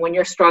you're doing. When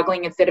you're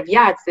struggling, instead of,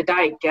 yeah, it's the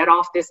diet, get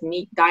off this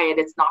meat diet,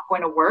 it's not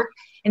going to work.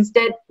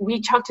 Instead,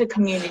 reach out to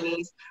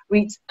communities,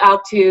 reach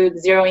out to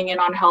Zeroing In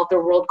on Health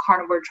or World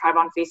Carnivore Tribe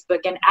on Facebook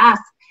and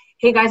ask,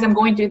 hey guys, I'm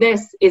going through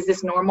this. Is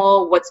this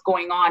normal? What's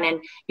going on?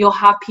 And you'll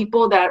have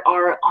people that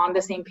are on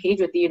the same page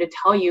with you to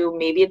tell you,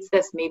 maybe it's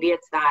this, maybe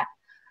it's that.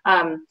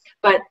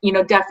 But,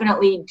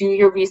 definitely do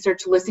your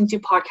research, listen to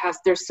podcasts.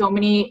 There's so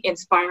many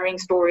inspiring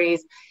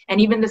stories and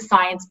even the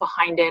science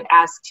behind it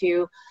as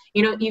to,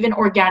 even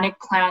organic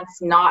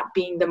plants not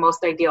being the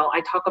most ideal.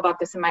 I talk about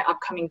this in my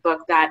upcoming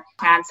book that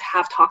plants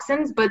have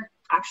toxins, but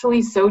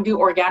actually so do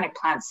organic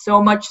plants.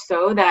 So much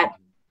so that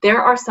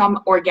there are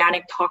some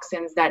organic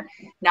toxins that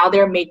now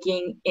they're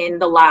making in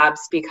the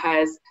labs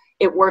because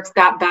it works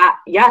that bad.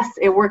 Yes,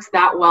 it works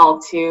that well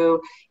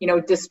to,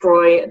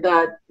 destroy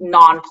the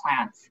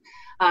non-plants.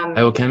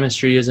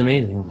 Biochemistry is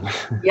amazing.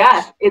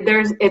 Yes,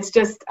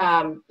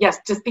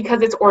 just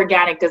because it's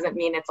organic doesn't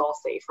mean it's all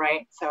safe,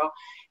 right? So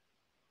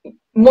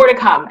more to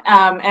come.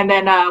 And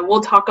then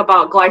we'll talk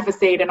about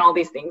glyphosate and all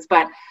these things.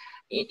 But,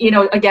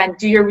 again,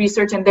 do your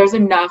research, and there's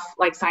enough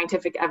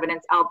scientific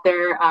evidence out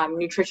there,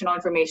 nutritional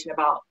information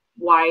about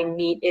why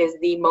meat is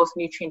the most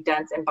nutrient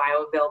dense and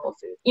bioavailable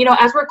food.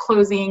 As we're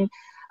closing,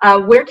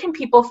 where can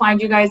people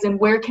find you guys, and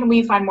where can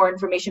we find more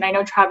information? I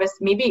know, Travis,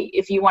 maybe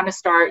if you want to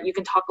start, you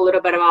can talk a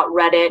little bit about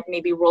Reddit,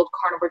 maybe World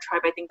Carnivore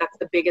Tribe. I think that's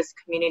the biggest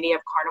community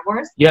of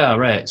carnivores. Yeah,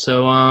 right.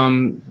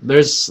 So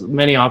there's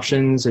many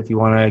options if you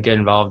want to get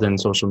involved in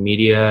social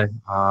media.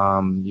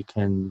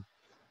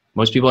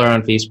 Most people are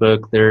on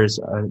Facebook. There's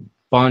a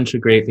bunch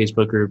of great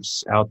Facebook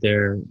groups out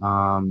there.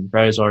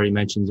 Brett has already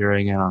mentioned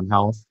Zeroing In on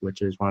Health,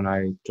 which is one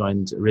I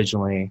joined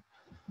originally.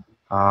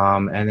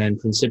 And then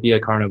Principia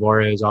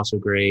Carnivora is also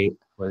great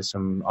with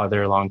some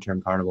other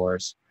long-term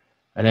carnivores.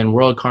 And then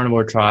World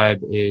Carnivore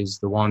Tribe is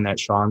the one that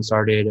Sean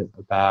started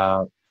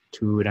about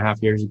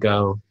 2.5 years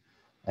ago.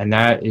 And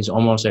that is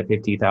almost at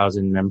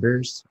 50,000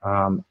 members.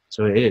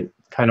 So it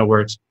kind of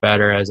works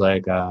better as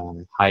like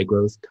a high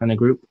growth kind of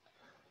group.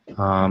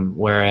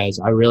 Whereas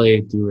I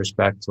really do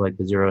respect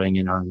the Zeroing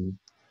In on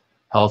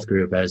Health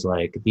group as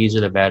these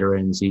are the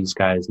veterans, these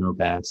guys know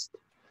best.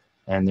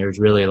 And there's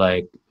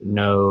really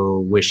no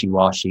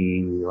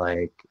wishy-washy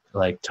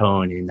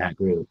tone in that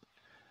group.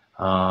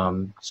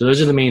 So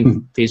those are the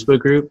main Facebook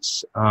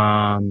groups.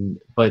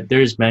 But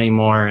there's many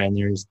more, and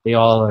they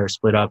all are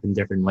split up in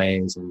different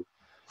ways. And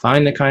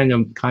find the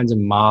kinds of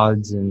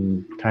mods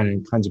and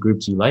kinds of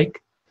groups you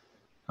like.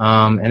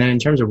 And then in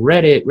terms of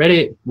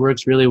Reddit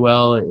works really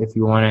well if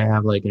you want to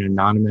have an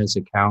anonymous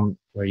account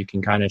where you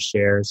can kind of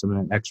share some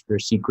of the extra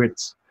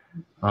secrets.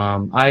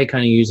 I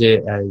kind of use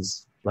it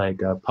as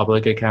a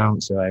public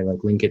account, so I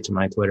link it to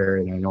my Twitter,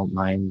 and I don't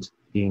mind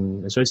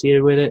being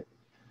associated with it.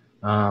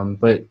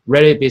 But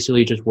Reddit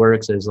basically just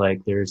works as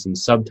there's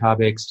these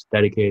subtopics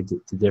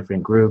dedicated to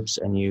different groups,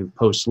 and you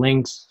post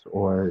links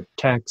or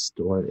text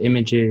or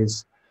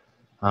images,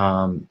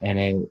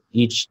 and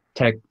each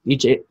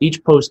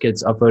post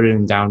gets uploaded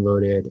and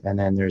downloaded, and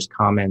then there's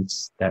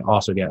comments that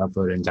also get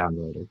uploaded and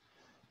downloaded.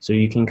 So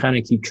you can kind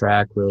of keep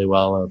track really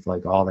well of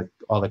all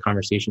the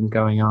conversations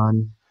going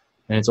on.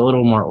 And it's a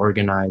little more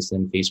organized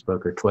than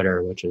Facebook or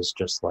Twitter, which is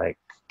just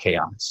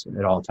chaos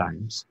at all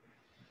times.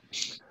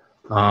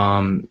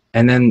 And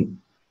then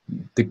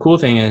the cool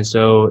thing is,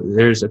 so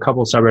there's a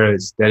couple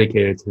subreddits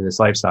dedicated to this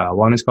lifestyle.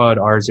 One is called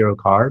R0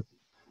 Carb.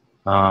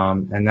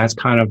 And that's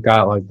kind of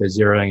got the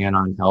Zeroing In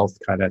on Health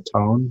kind of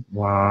tone.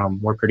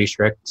 We're pretty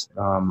strict.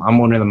 I'm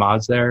one of the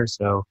mods there,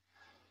 so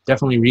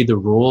definitely read the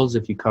rules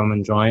if you come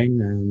and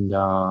join,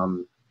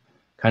 and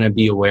kind of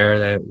be aware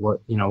that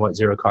what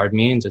zero carb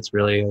means. It's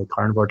really a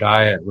carnivore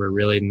diet. We're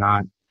really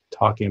not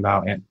talking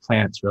about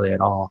plants really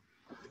at all.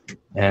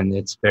 And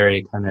it's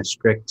very kind of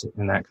strict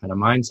in that kind of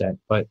mindset.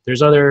 But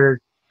there's other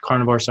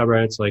carnivore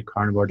subreddits like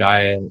Carnivore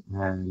Diet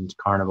and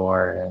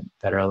Carnivore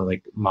that are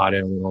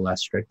modded a little less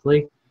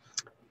strictly.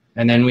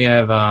 And then we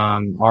have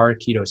our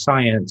Keto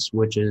Science,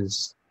 which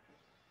is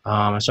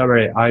a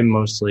subreddit I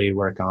mostly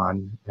work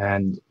on.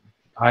 And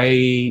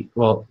we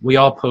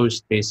all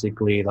post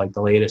basically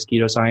the latest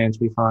keto science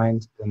we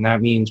find. And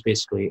that means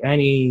basically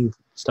any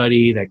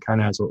study that kind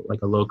of has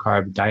a low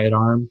carb diet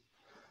arm.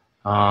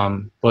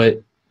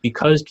 But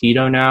because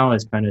keto now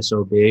is kind of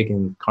so big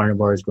and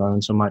carnivore has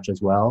grown so much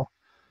as well,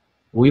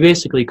 we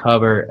basically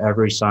cover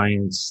every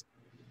science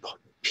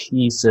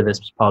piece of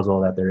this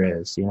puzzle that there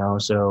is,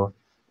 So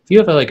if you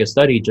have a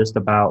study just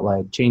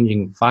about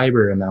changing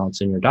fiber amounts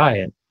in your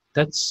diet,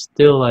 that's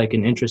still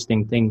an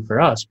interesting thing for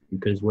us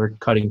because we're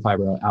cutting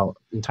fiber out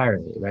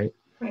entirely, right?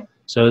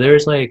 So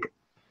there's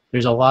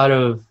a lot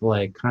of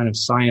kind of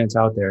science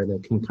out there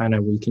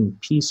that we can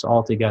piece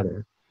all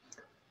together.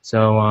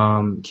 So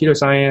Keto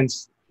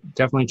Science,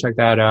 definitely check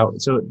that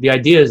out. So the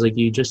idea is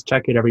you just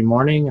check it every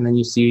morning, and then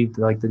you see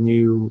the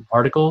new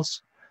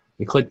articles.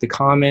 You click the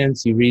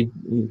comments, you read,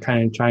 you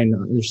kind of try and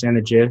understand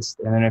the gist,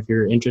 and then if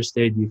you're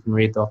interested, you can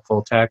read the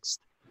full text.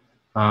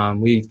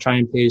 We try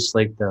and paste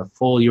the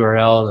full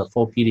URL, the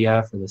full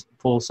PDF, or the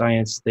full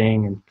science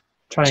thing, and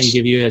try and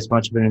give you as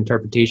much of an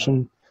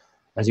interpretation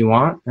as you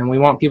want. And we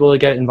want people to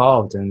get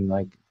involved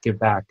and give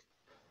back.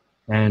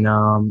 And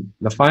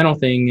the final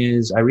thing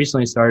is I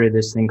recently started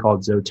this thing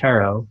called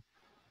Zotero,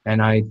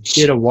 and I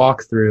did a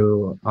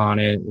walkthrough on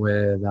it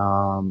with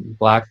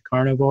Black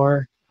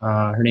Carnivore.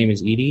 Her name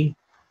is Edie,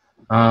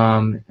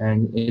 and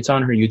it's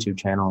on her YouTube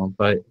channel.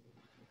 But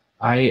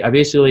I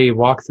basically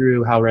walk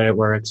through how Reddit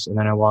works, and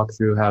then I walk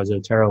through how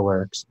Zotero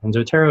works. And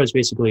Zotero is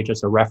basically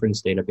just a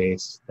reference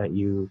database that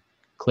you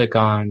click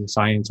on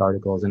science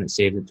articles and it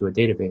saves it to a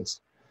database.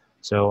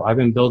 So I've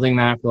been building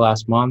that for the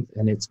last month,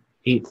 and it's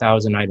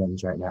 8,000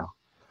 items right now,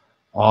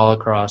 all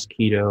across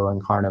keto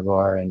and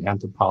carnivore and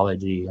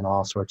anthropology and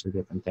all sorts of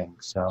different things.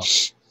 So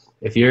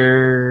if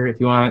you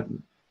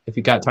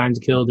got time to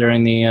kill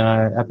during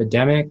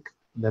the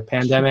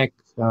pandemic,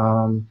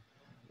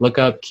 look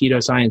up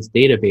Keto Science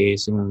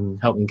Database and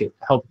help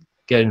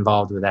get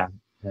involved with that.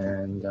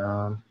 And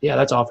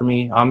that's all for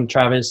me. I'm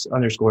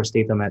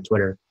Travis_Statham at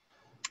Twitter.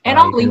 And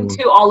I'll link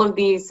to all of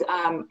these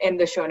in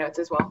the show notes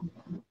as well.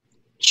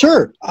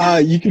 Sure.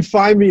 You can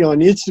find me on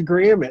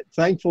Instagram at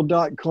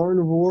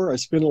thankful.carnivore. I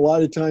spend a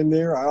lot of time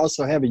there. I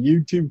also have a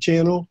YouTube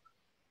channel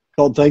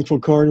called Thankful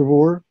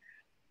Carnivore.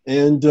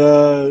 And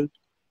you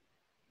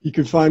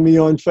can find me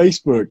on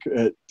Facebook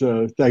at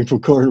Thankful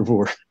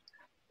Carnivore.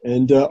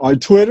 And on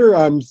Twitter,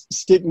 I'm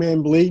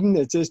Stickman Bleedin.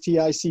 That's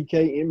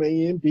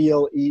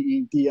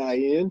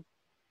StickmanBleedin.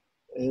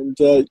 And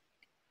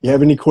you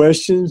have any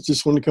questions,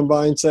 just want to come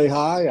by and say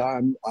hi.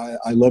 I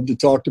love to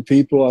talk to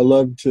people. I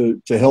love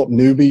to help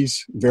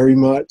newbies very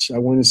much. I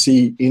want to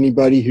see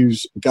anybody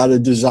who's got a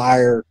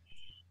desire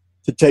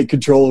to take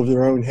control of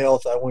their own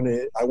health. I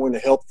want to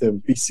help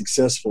them be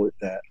successful at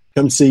that.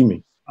 Come see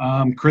me.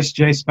 Chris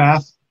J.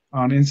 Spath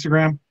on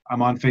Instagram.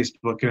 I'm on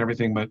Facebook and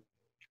everything, but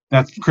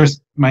that's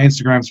Chris. My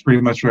Instagram's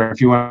pretty much where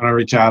if you want to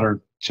reach out or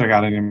check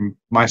out any of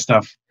my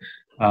stuff,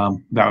 that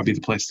would be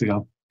the place to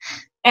go.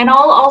 And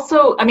I'll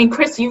also,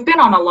 Chris, you've been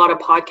on a lot of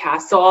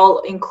podcasts, so I'll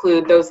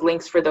include those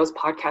links for those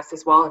podcasts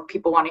as well if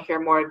people want to hear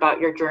more about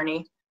your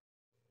journey.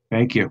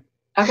 Thank you.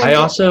 Okay.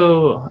 I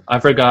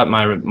forgot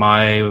my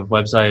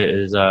website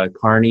is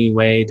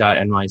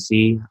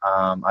carnyway.nyc.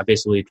 I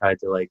basically tried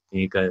to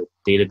make a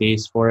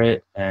database for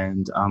it,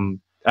 and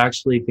I'm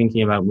actually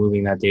thinking about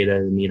moving that data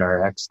to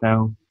MeetRx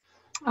now,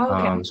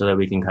 so that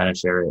we can kind of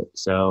share it.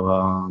 So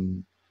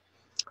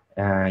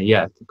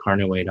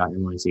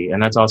carnyway.nyc,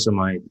 and that's also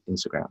my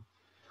Instagram.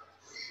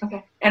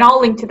 Okay, and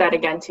I'll link to that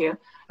again too.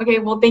 Okay,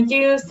 well, thank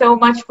you so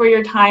much for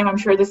your time. I'm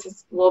sure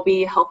this will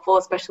be helpful,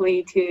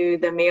 especially to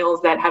the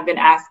males that have been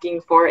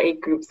asking for a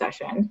group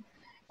session.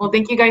 Well,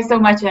 thank you guys so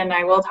much, and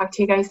I will talk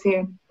to you guys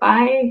soon.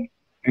 Bye.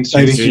 Thanks,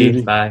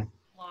 Judy. Bye.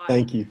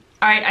 Thank you.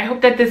 All right, I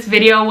hope that this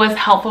video was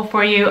helpful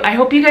for you. I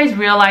hope you guys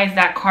realize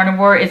that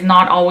carnivore is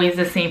not always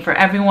the same for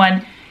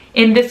everyone.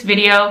 In this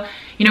video,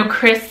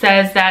 Chris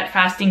says that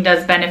fasting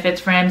does benefits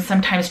for him.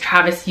 Sometimes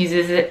Travis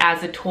uses it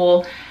as a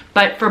tool.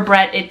 But for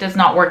Brett, it does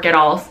not work at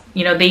all.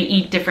 They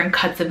eat different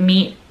cuts of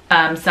meat.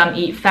 Some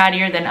eat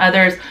fattier than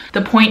others.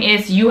 The point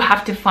is you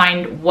have to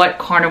find what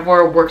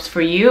carnivore works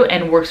for you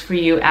and works for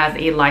you as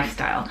a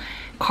lifestyle.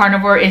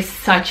 Carnivore is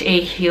such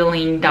a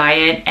healing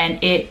diet, and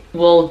it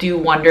will do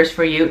wonders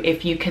for you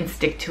if you can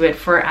stick to it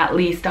for at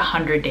least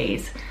 100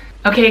 days.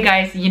 Okay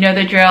guys, you know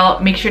the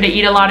drill. Make sure to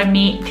eat a lot of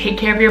meat. Take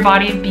care of your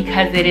bodies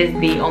because it is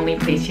the only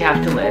place you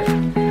have to live.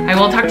 I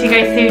will talk to you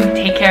guys soon.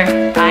 Take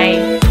care.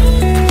 Bye.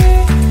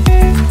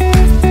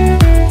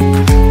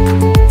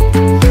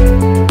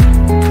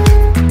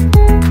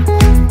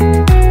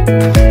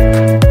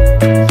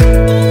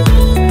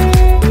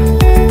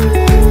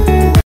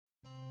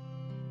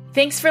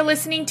 Thanks for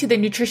listening to the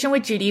Nutrition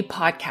with Judy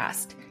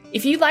podcast.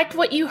 If you liked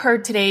what you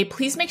heard today,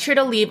 please make sure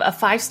to leave a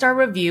 5-star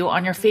review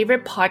on your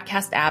favorite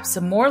podcast app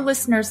so more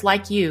listeners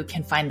like you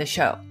can find the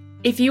show.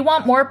 If you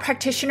want more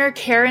practitioner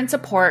care and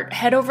support,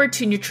 head over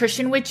to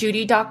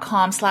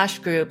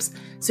nutritionwithjudy.com/groups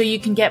so you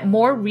can get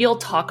more real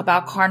talk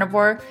about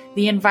carnivore,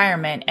 the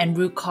environment, and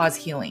root cause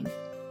healing.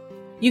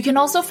 You can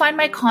also find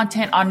my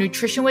content on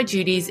Nutrition with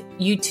Judy's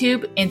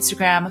YouTube,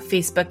 Instagram,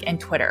 Facebook, and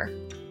Twitter.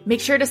 Make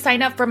sure to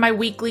sign up for my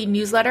weekly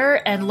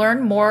newsletter and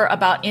learn more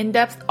about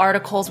in-depth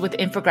articles with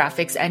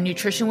infographics at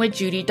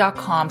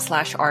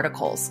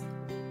nutritionwithjudy.com/articles.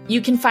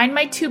 You can find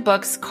my 2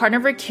 books,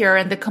 Carnivore Cure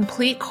and The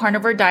Complete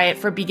Carnivore Diet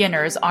for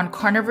Beginners, on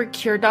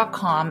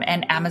carnivorecure.com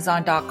and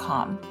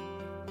amazon.com.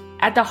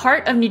 At the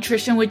heart of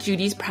Nutrition with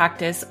Judy's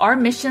practice, our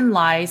mission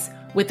lies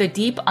with a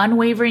deep,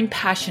 unwavering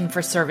passion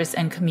for service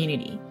and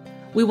community.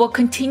 We will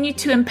continue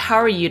to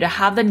empower you to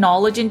have the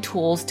knowledge and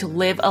tools to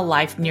live a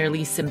life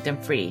nearly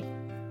symptom-free,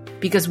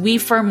 because we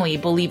firmly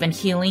believe in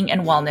healing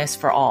and wellness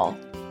for all.